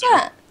manage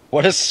that?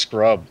 What a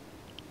scrub.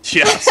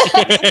 yes.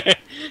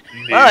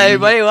 Well,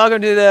 everybody,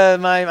 welcome to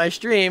my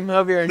stream.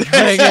 Hope you're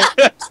enjoying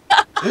it.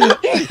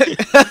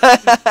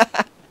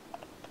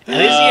 At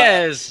least he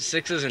has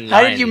 6s and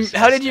 9s.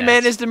 How did you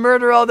manage to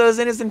murder all those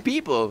innocent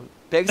people,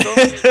 Pixel?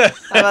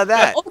 How about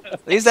that?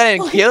 At least I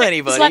didn't kill It's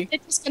anybody. like they're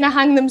just gonna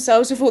hang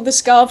themselves with all the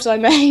scarves I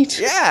made.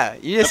 Yeah,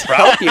 you just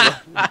help people.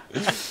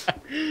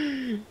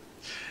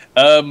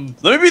 Let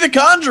me be the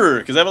conjurer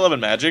because I have 11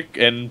 magic,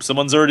 and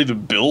someone's already the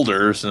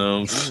builder,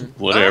 so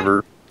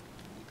whatever.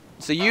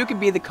 So you can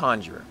be the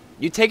conjurer.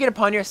 You take it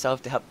upon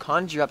yourself to help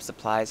conjure up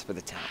supplies for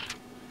the town.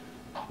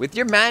 With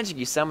your magic,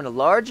 you summon a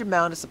large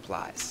amount of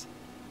supplies.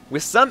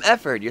 With some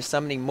effort, you're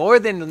summoning more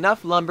than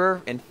enough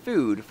lumber and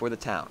food for the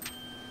town.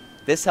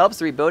 This helps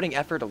the rebuilding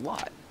effort a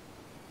lot.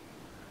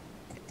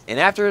 And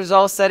after it is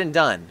all said and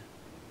done,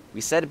 we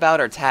set about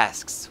our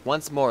tasks,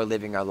 once more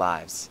living our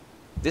lives.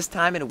 This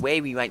time in a way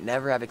we might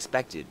never have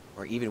expected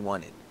or even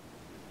wanted.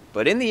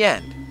 But in the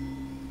end,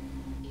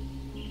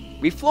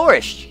 we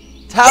flourished.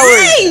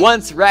 Towers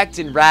once wrecked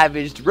and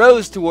ravaged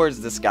rose towards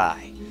the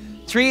sky.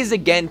 Trees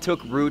again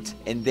took root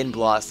and then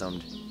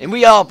blossomed, and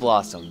we all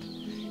blossomed.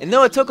 And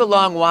though it took a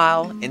long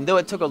while, and though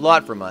it took a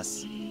lot from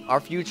us, our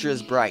future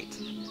is bright.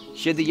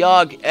 Should the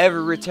Yawhg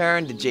ever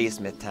return to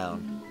JSmith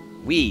Town,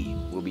 we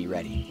will be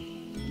ready.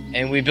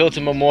 And we built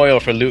a memorial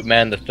for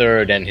Lootman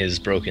III and his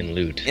broken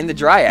loot. In the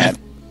Dryad.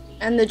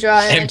 And the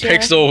dryad. And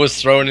Pixel was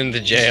thrown into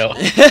jail.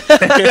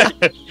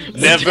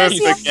 Never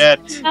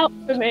forget. Out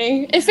for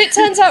me. If it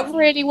turns out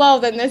really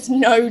well, then there's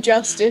no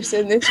justice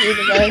in this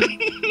universe.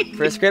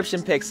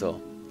 Prescription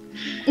Pixel.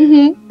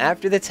 Mm-hmm.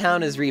 After the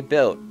town is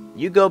rebuilt,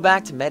 you go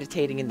back to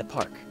meditating in the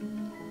park.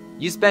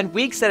 You spend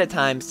weeks at a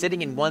time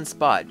sitting in one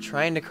spot,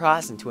 trying to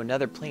cross into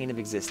another plane of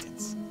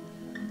existence.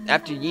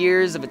 After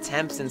years of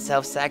attempts and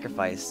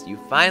self-sacrifice, you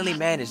finally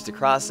manage to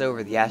cross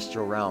over the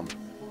astral realm.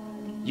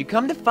 You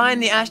come to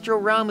find the astral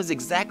realm is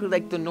exactly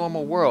like the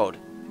normal world,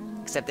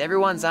 except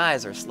everyone's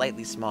eyes are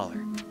slightly smaller.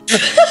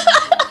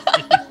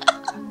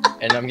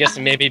 And I'm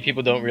guessing maybe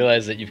people don't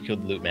realize that you've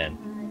killed Lootman.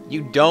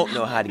 You don't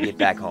know how to get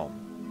back home.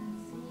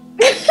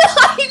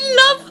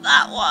 I love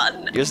that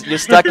one. You're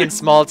stuck in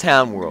small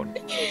town world.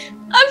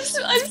 I'm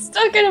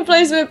stuck in a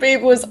place where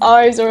people's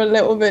eyes are a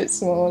little bit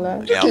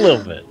smaller. Just a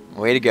little bit.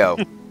 Way to go.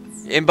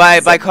 And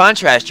by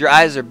contrast, your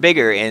eyes are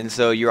bigger, and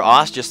so you're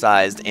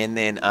ostracized, and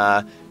then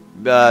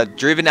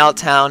driven out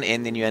town,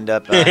 and then you end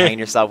up hanging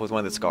yourself with one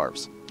of the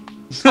scarves.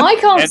 I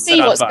can't And see set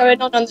on what's fire.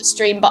 going on the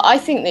stream, but I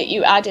think that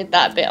you added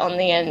that bit on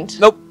the end.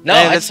 Nope. No,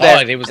 And I it's saw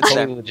there. it. It was It's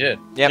totally there. legit.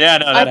 Yep. Yeah,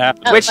 no, that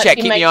happened. Twitch I'll chat, let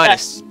you keep me make that.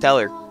 honest. Tell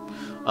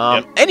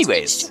her.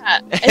 Anyways.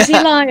 Chat. Is he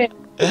lying?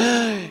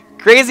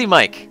 Crazy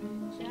Mike.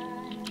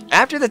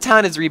 After the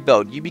town is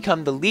rebuilt, you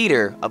become the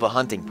leader of a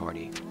hunting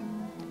party.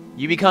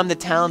 You become the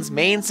town's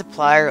main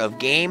supplier of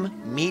game,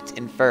 meat,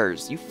 and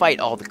furs. You fight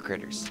all the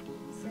critters.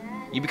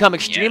 You become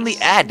extremely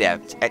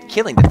adept at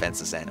killing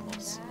defenseless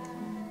animals.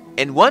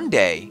 And one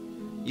day,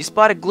 you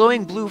spot a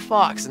glowing blue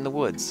fox in the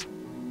woods.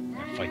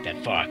 Fight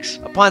that fox.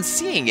 Upon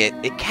seeing it,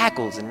 it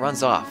cackles and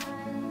runs off.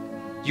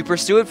 You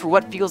pursue it for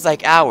what feels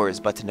like hours,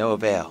 but to no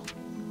avail.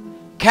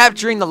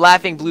 Capturing the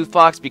laughing blue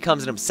fox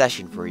becomes an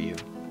obsession for you.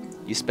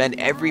 You spend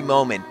every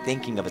moment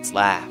thinking of its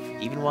laugh,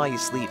 even while you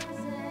sleep.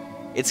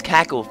 Its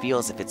cackle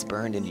feels as if it's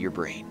burned into your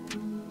brain.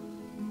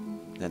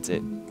 That's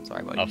it.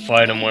 Sorry, buddy. I'll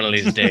fight him one of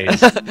these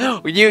days.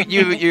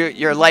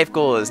 Your life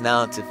goal is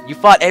now to... You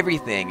fought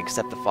everything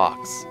except the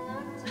fox.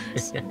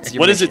 It's your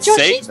What does it mission.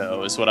 say,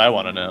 though, is what I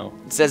want to know.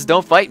 It says,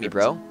 don't fight me,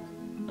 bro.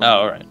 Oh,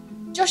 alright.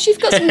 Josh, you've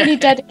got some really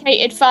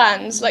dedicated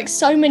fans. Like,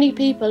 so many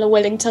people are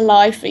willing to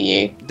lie for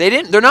you.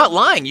 They're not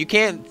lying. You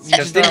can't... You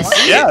just didn't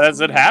see Yeah, it.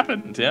 it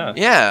happened, yeah.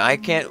 Yeah, I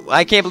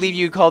can't believe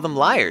you call them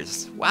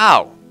liars.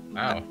 Wow.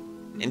 Wow.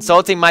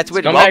 Insulting my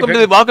Twitter.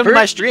 Scumbag. Welcome to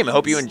my First- stream. I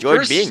hope you enjoyed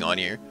first- being on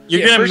here.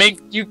 You're Yeah, gonna first make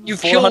you kill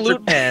 400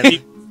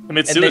 Lootman,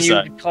 commit and then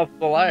suicide. you call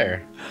the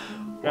liar.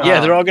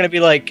 Yeah, they're all gonna be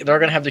like, they're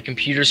gonna have their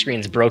computer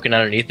screens broken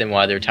underneath them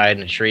while they're tied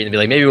in a tree, and be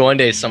like, maybe one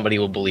day somebody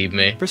will believe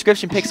me.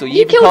 Prescription Pixel, you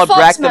You even killed called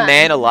Brack the Foxman.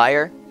 man a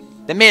liar?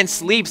 The man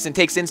sleeps and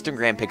takes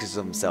Instagram pictures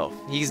of himself.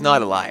 He's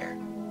not a liar.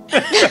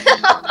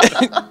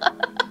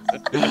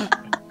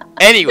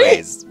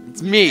 Anyways,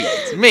 it's me.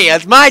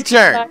 It's my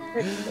turn.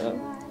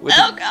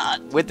 Oh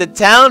God. With the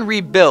town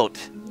rebuilt,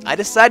 I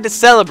decided to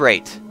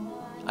celebrate.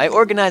 I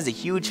organized a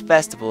huge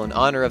festival in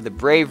honor of the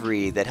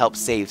bravery that helped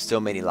save so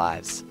many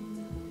lives.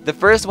 The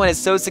first one is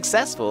so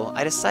successful,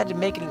 I decided to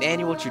make it an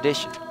annual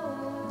tradition.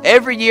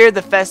 Every year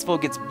the festival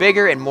gets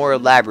bigger and more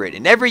elaborate,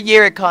 and every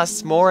year it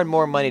costs more and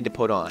more money to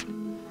put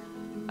on.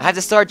 I had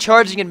to start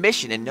charging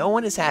admission, and no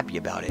one is happy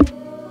about it.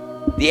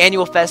 The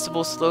annual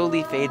festival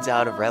slowly fades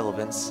out of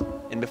relevance,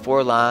 and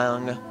before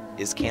long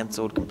is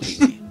cancelled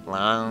completely. Before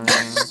long.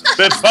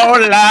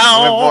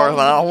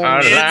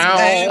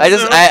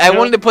 I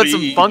wanted to put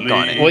some funk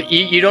on it. Well,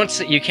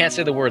 you can't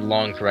say the word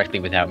long correctly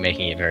without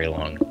making it very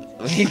long.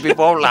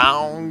 Before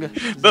long.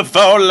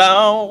 Before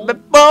long.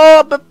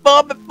 Before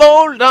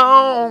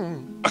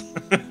long.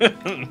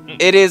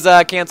 It is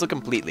canceled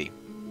completely.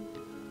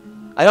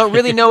 I don't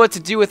really know what to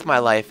do with my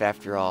life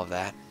after all of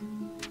that.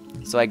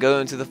 So I go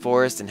into the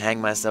forest and hang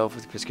myself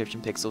with a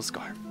Prescription Pixel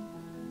scarf.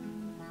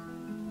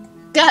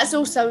 That's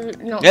also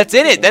not. That's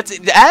in it. That's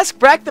it. Ask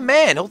Brack the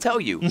man. He'll tell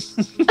you.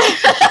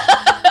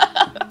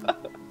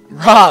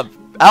 Rob,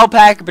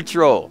 Alpaca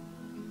Patrol.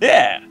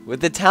 Yeah.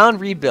 With the town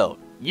rebuilt,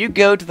 you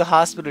go to the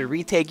hospital to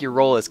retake your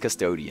role as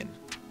custodian.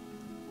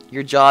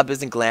 Your job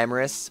isn't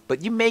glamorous,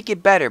 but you make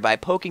it better by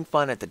poking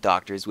fun at the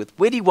doctors with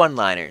witty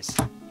one-liners.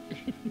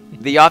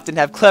 They often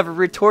have clever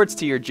retorts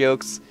to your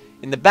jokes,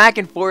 and the back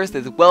and forth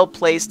is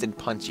well-placed and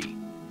punchy.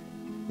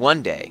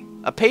 One day,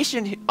 a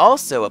patient,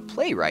 also a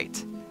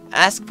playwright,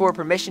 asks for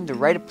permission to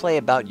write a play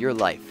about your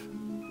life,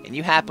 and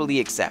you happily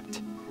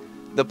accept.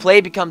 The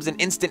play becomes an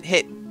instant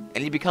hit, and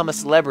you become a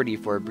celebrity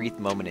for a brief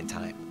moment in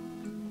time.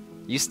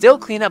 You still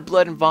clean up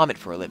blood and vomit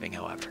for a living,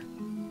 however.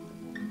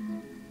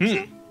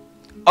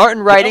 Art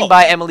and writing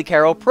by Emily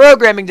Carroll.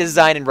 Programming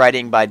design and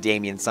writing by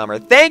Damian Summer.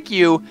 Thank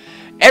you,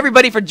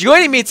 everybody, for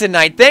joining me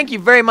tonight. Thank you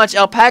very much,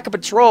 Alpaca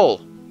Patrol.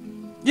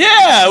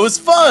 Yeah, it was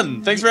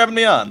fun. Thanks for having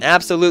me on.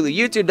 Absolutely.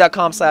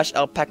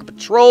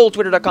 YouTube.com/AlpacaPatrol,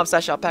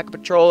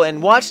 Twitter.com/AlpacaPatrol,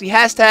 and watch the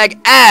hashtag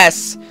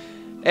ASS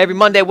every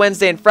Monday,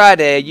 Wednesday, and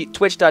Friday.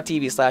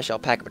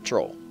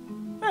 Twitch.tv/AlpacaPatrol.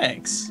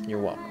 Thanks. You're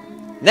welcome.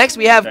 Next,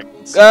 we have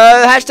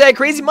hashtag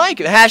Crazy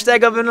Mike, a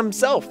hashtag of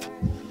himself.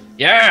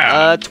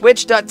 Yeah!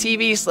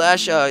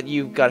 Twitch.tv/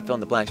 you've got to fill in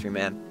the blanks for me,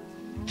 man.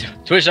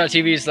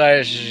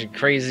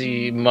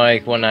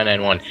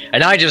 Twitch.tv/CrazyMike1991.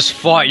 And I just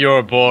fought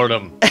your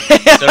boredom.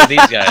 So do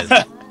these guys.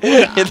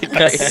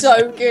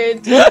 So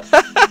good.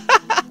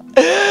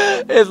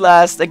 At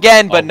last,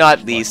 again but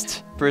not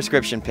least,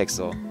 Prescription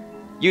Pixel.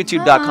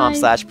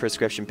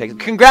 YouTube.com/Prescription Pixel.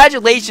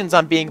 Congratulations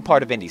on being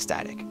part of Indie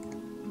Static.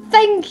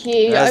 Thank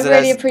you. I That's-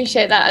 really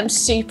appreciate that. I'm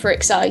super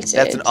excited.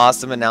 That's an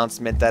awesome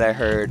announcement that I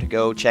heard.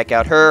 Go check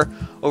out her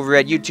over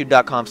at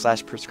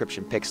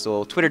youtube.com/Prescription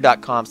Pixel,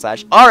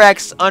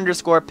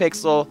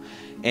 twitter.com/RX_Pixel,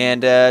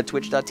 and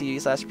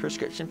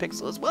twitch.tv/Prescription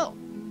Pixel as well.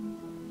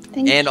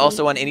 Thank you. And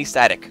also on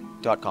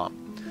IndieStatic.com.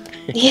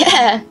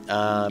 Yeah.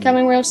 Um,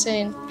 Coming real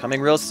soon.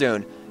 Coming real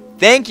soon.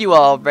 Thank you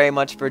all very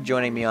much for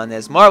joining me on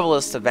this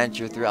marvelous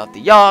adventure throughout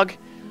the Yawhg.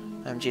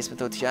 I'm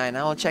JSmithOTI, and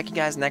I will check you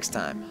guys next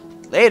time.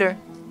 Later.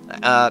 See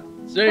ya.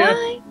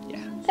 Bye. Yeah.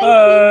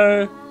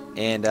 Thank you.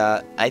 And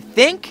I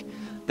think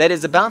that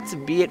is about to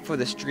be it for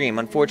the stream.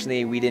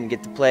 Unfortunately, we didn't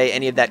get to play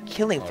any of that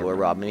Killing Floor,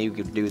 Rob. Maybe we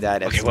could do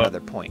that at some other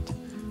point.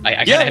 I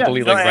kind of have to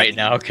leave like right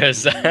now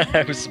because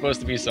I was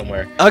supposed to be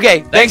somewhere. Okay,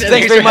 thanks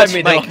very for much,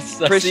 having me, Mike. though. See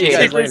you Appreciate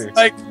guys it. later.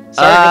 Like,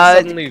 Sorry for the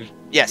sudden leave.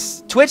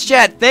 Yes, Twitch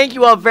chat, thank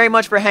you all very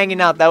much for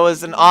hanging out. That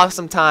was an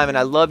awesome time, and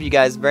I love you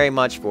guys very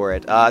much for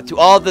it. To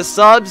all the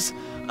subs,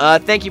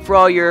 thank you for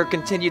all your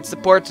continued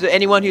support. To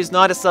anyone who's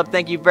not a sub,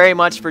 thank you very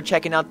much for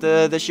checking out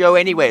the show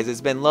anyways. It's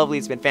been lovely.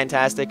 It's been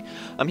fantastic.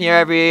 I'm here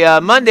every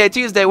Monday,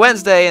 Tuesday,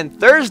 Wednesday, and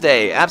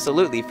Thursday,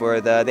 absolutely,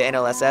 for the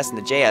NLSS and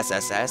the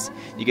JSSS.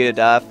 You could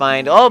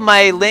find all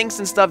my links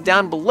and stuff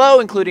down below,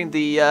 including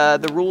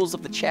the rules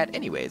of the chat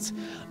anyways.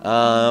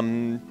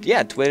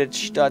 Yeah,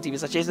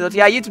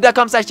 twitch.tv/JSmithOTI,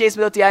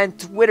 youtube.com/JSmithOTI, and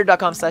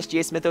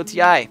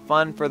twitter.com/JSmithOTI.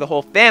 Fun for the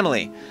whole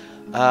family.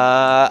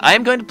 I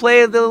am going to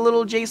play the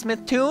little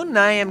JSmith tune.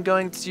 I am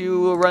going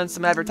to run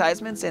some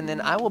advertisements, and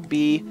then I will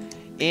be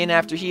in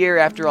after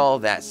all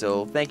of that.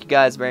 So thank you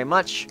guys very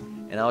much,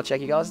 and I'll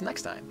check you guys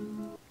next time.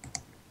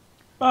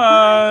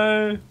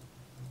 bye.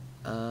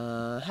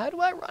 How do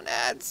I run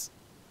ads?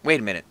 Wait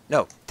a minute.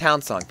 No,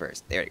 town song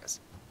first. There it goes.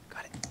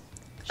 Got it.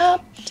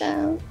 Up,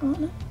 down,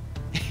 on,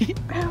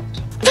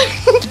 round.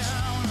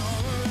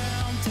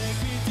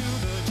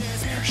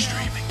 We're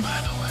streaming,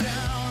 by the way.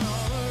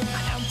 I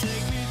know.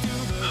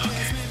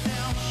 Okay.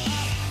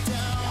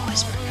 You're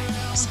whispering right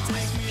now, so I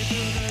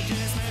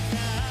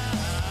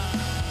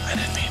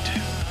didn't mean to.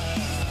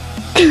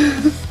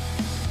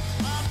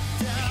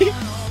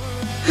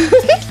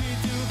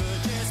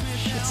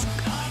 Shit's so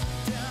kind.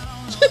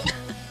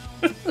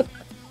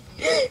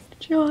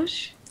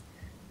 Josh.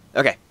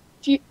 Okay.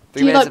 Do you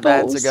 3 minutes like of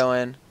ads balls? are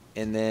going,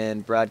 and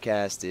then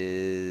broadcast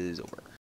is over.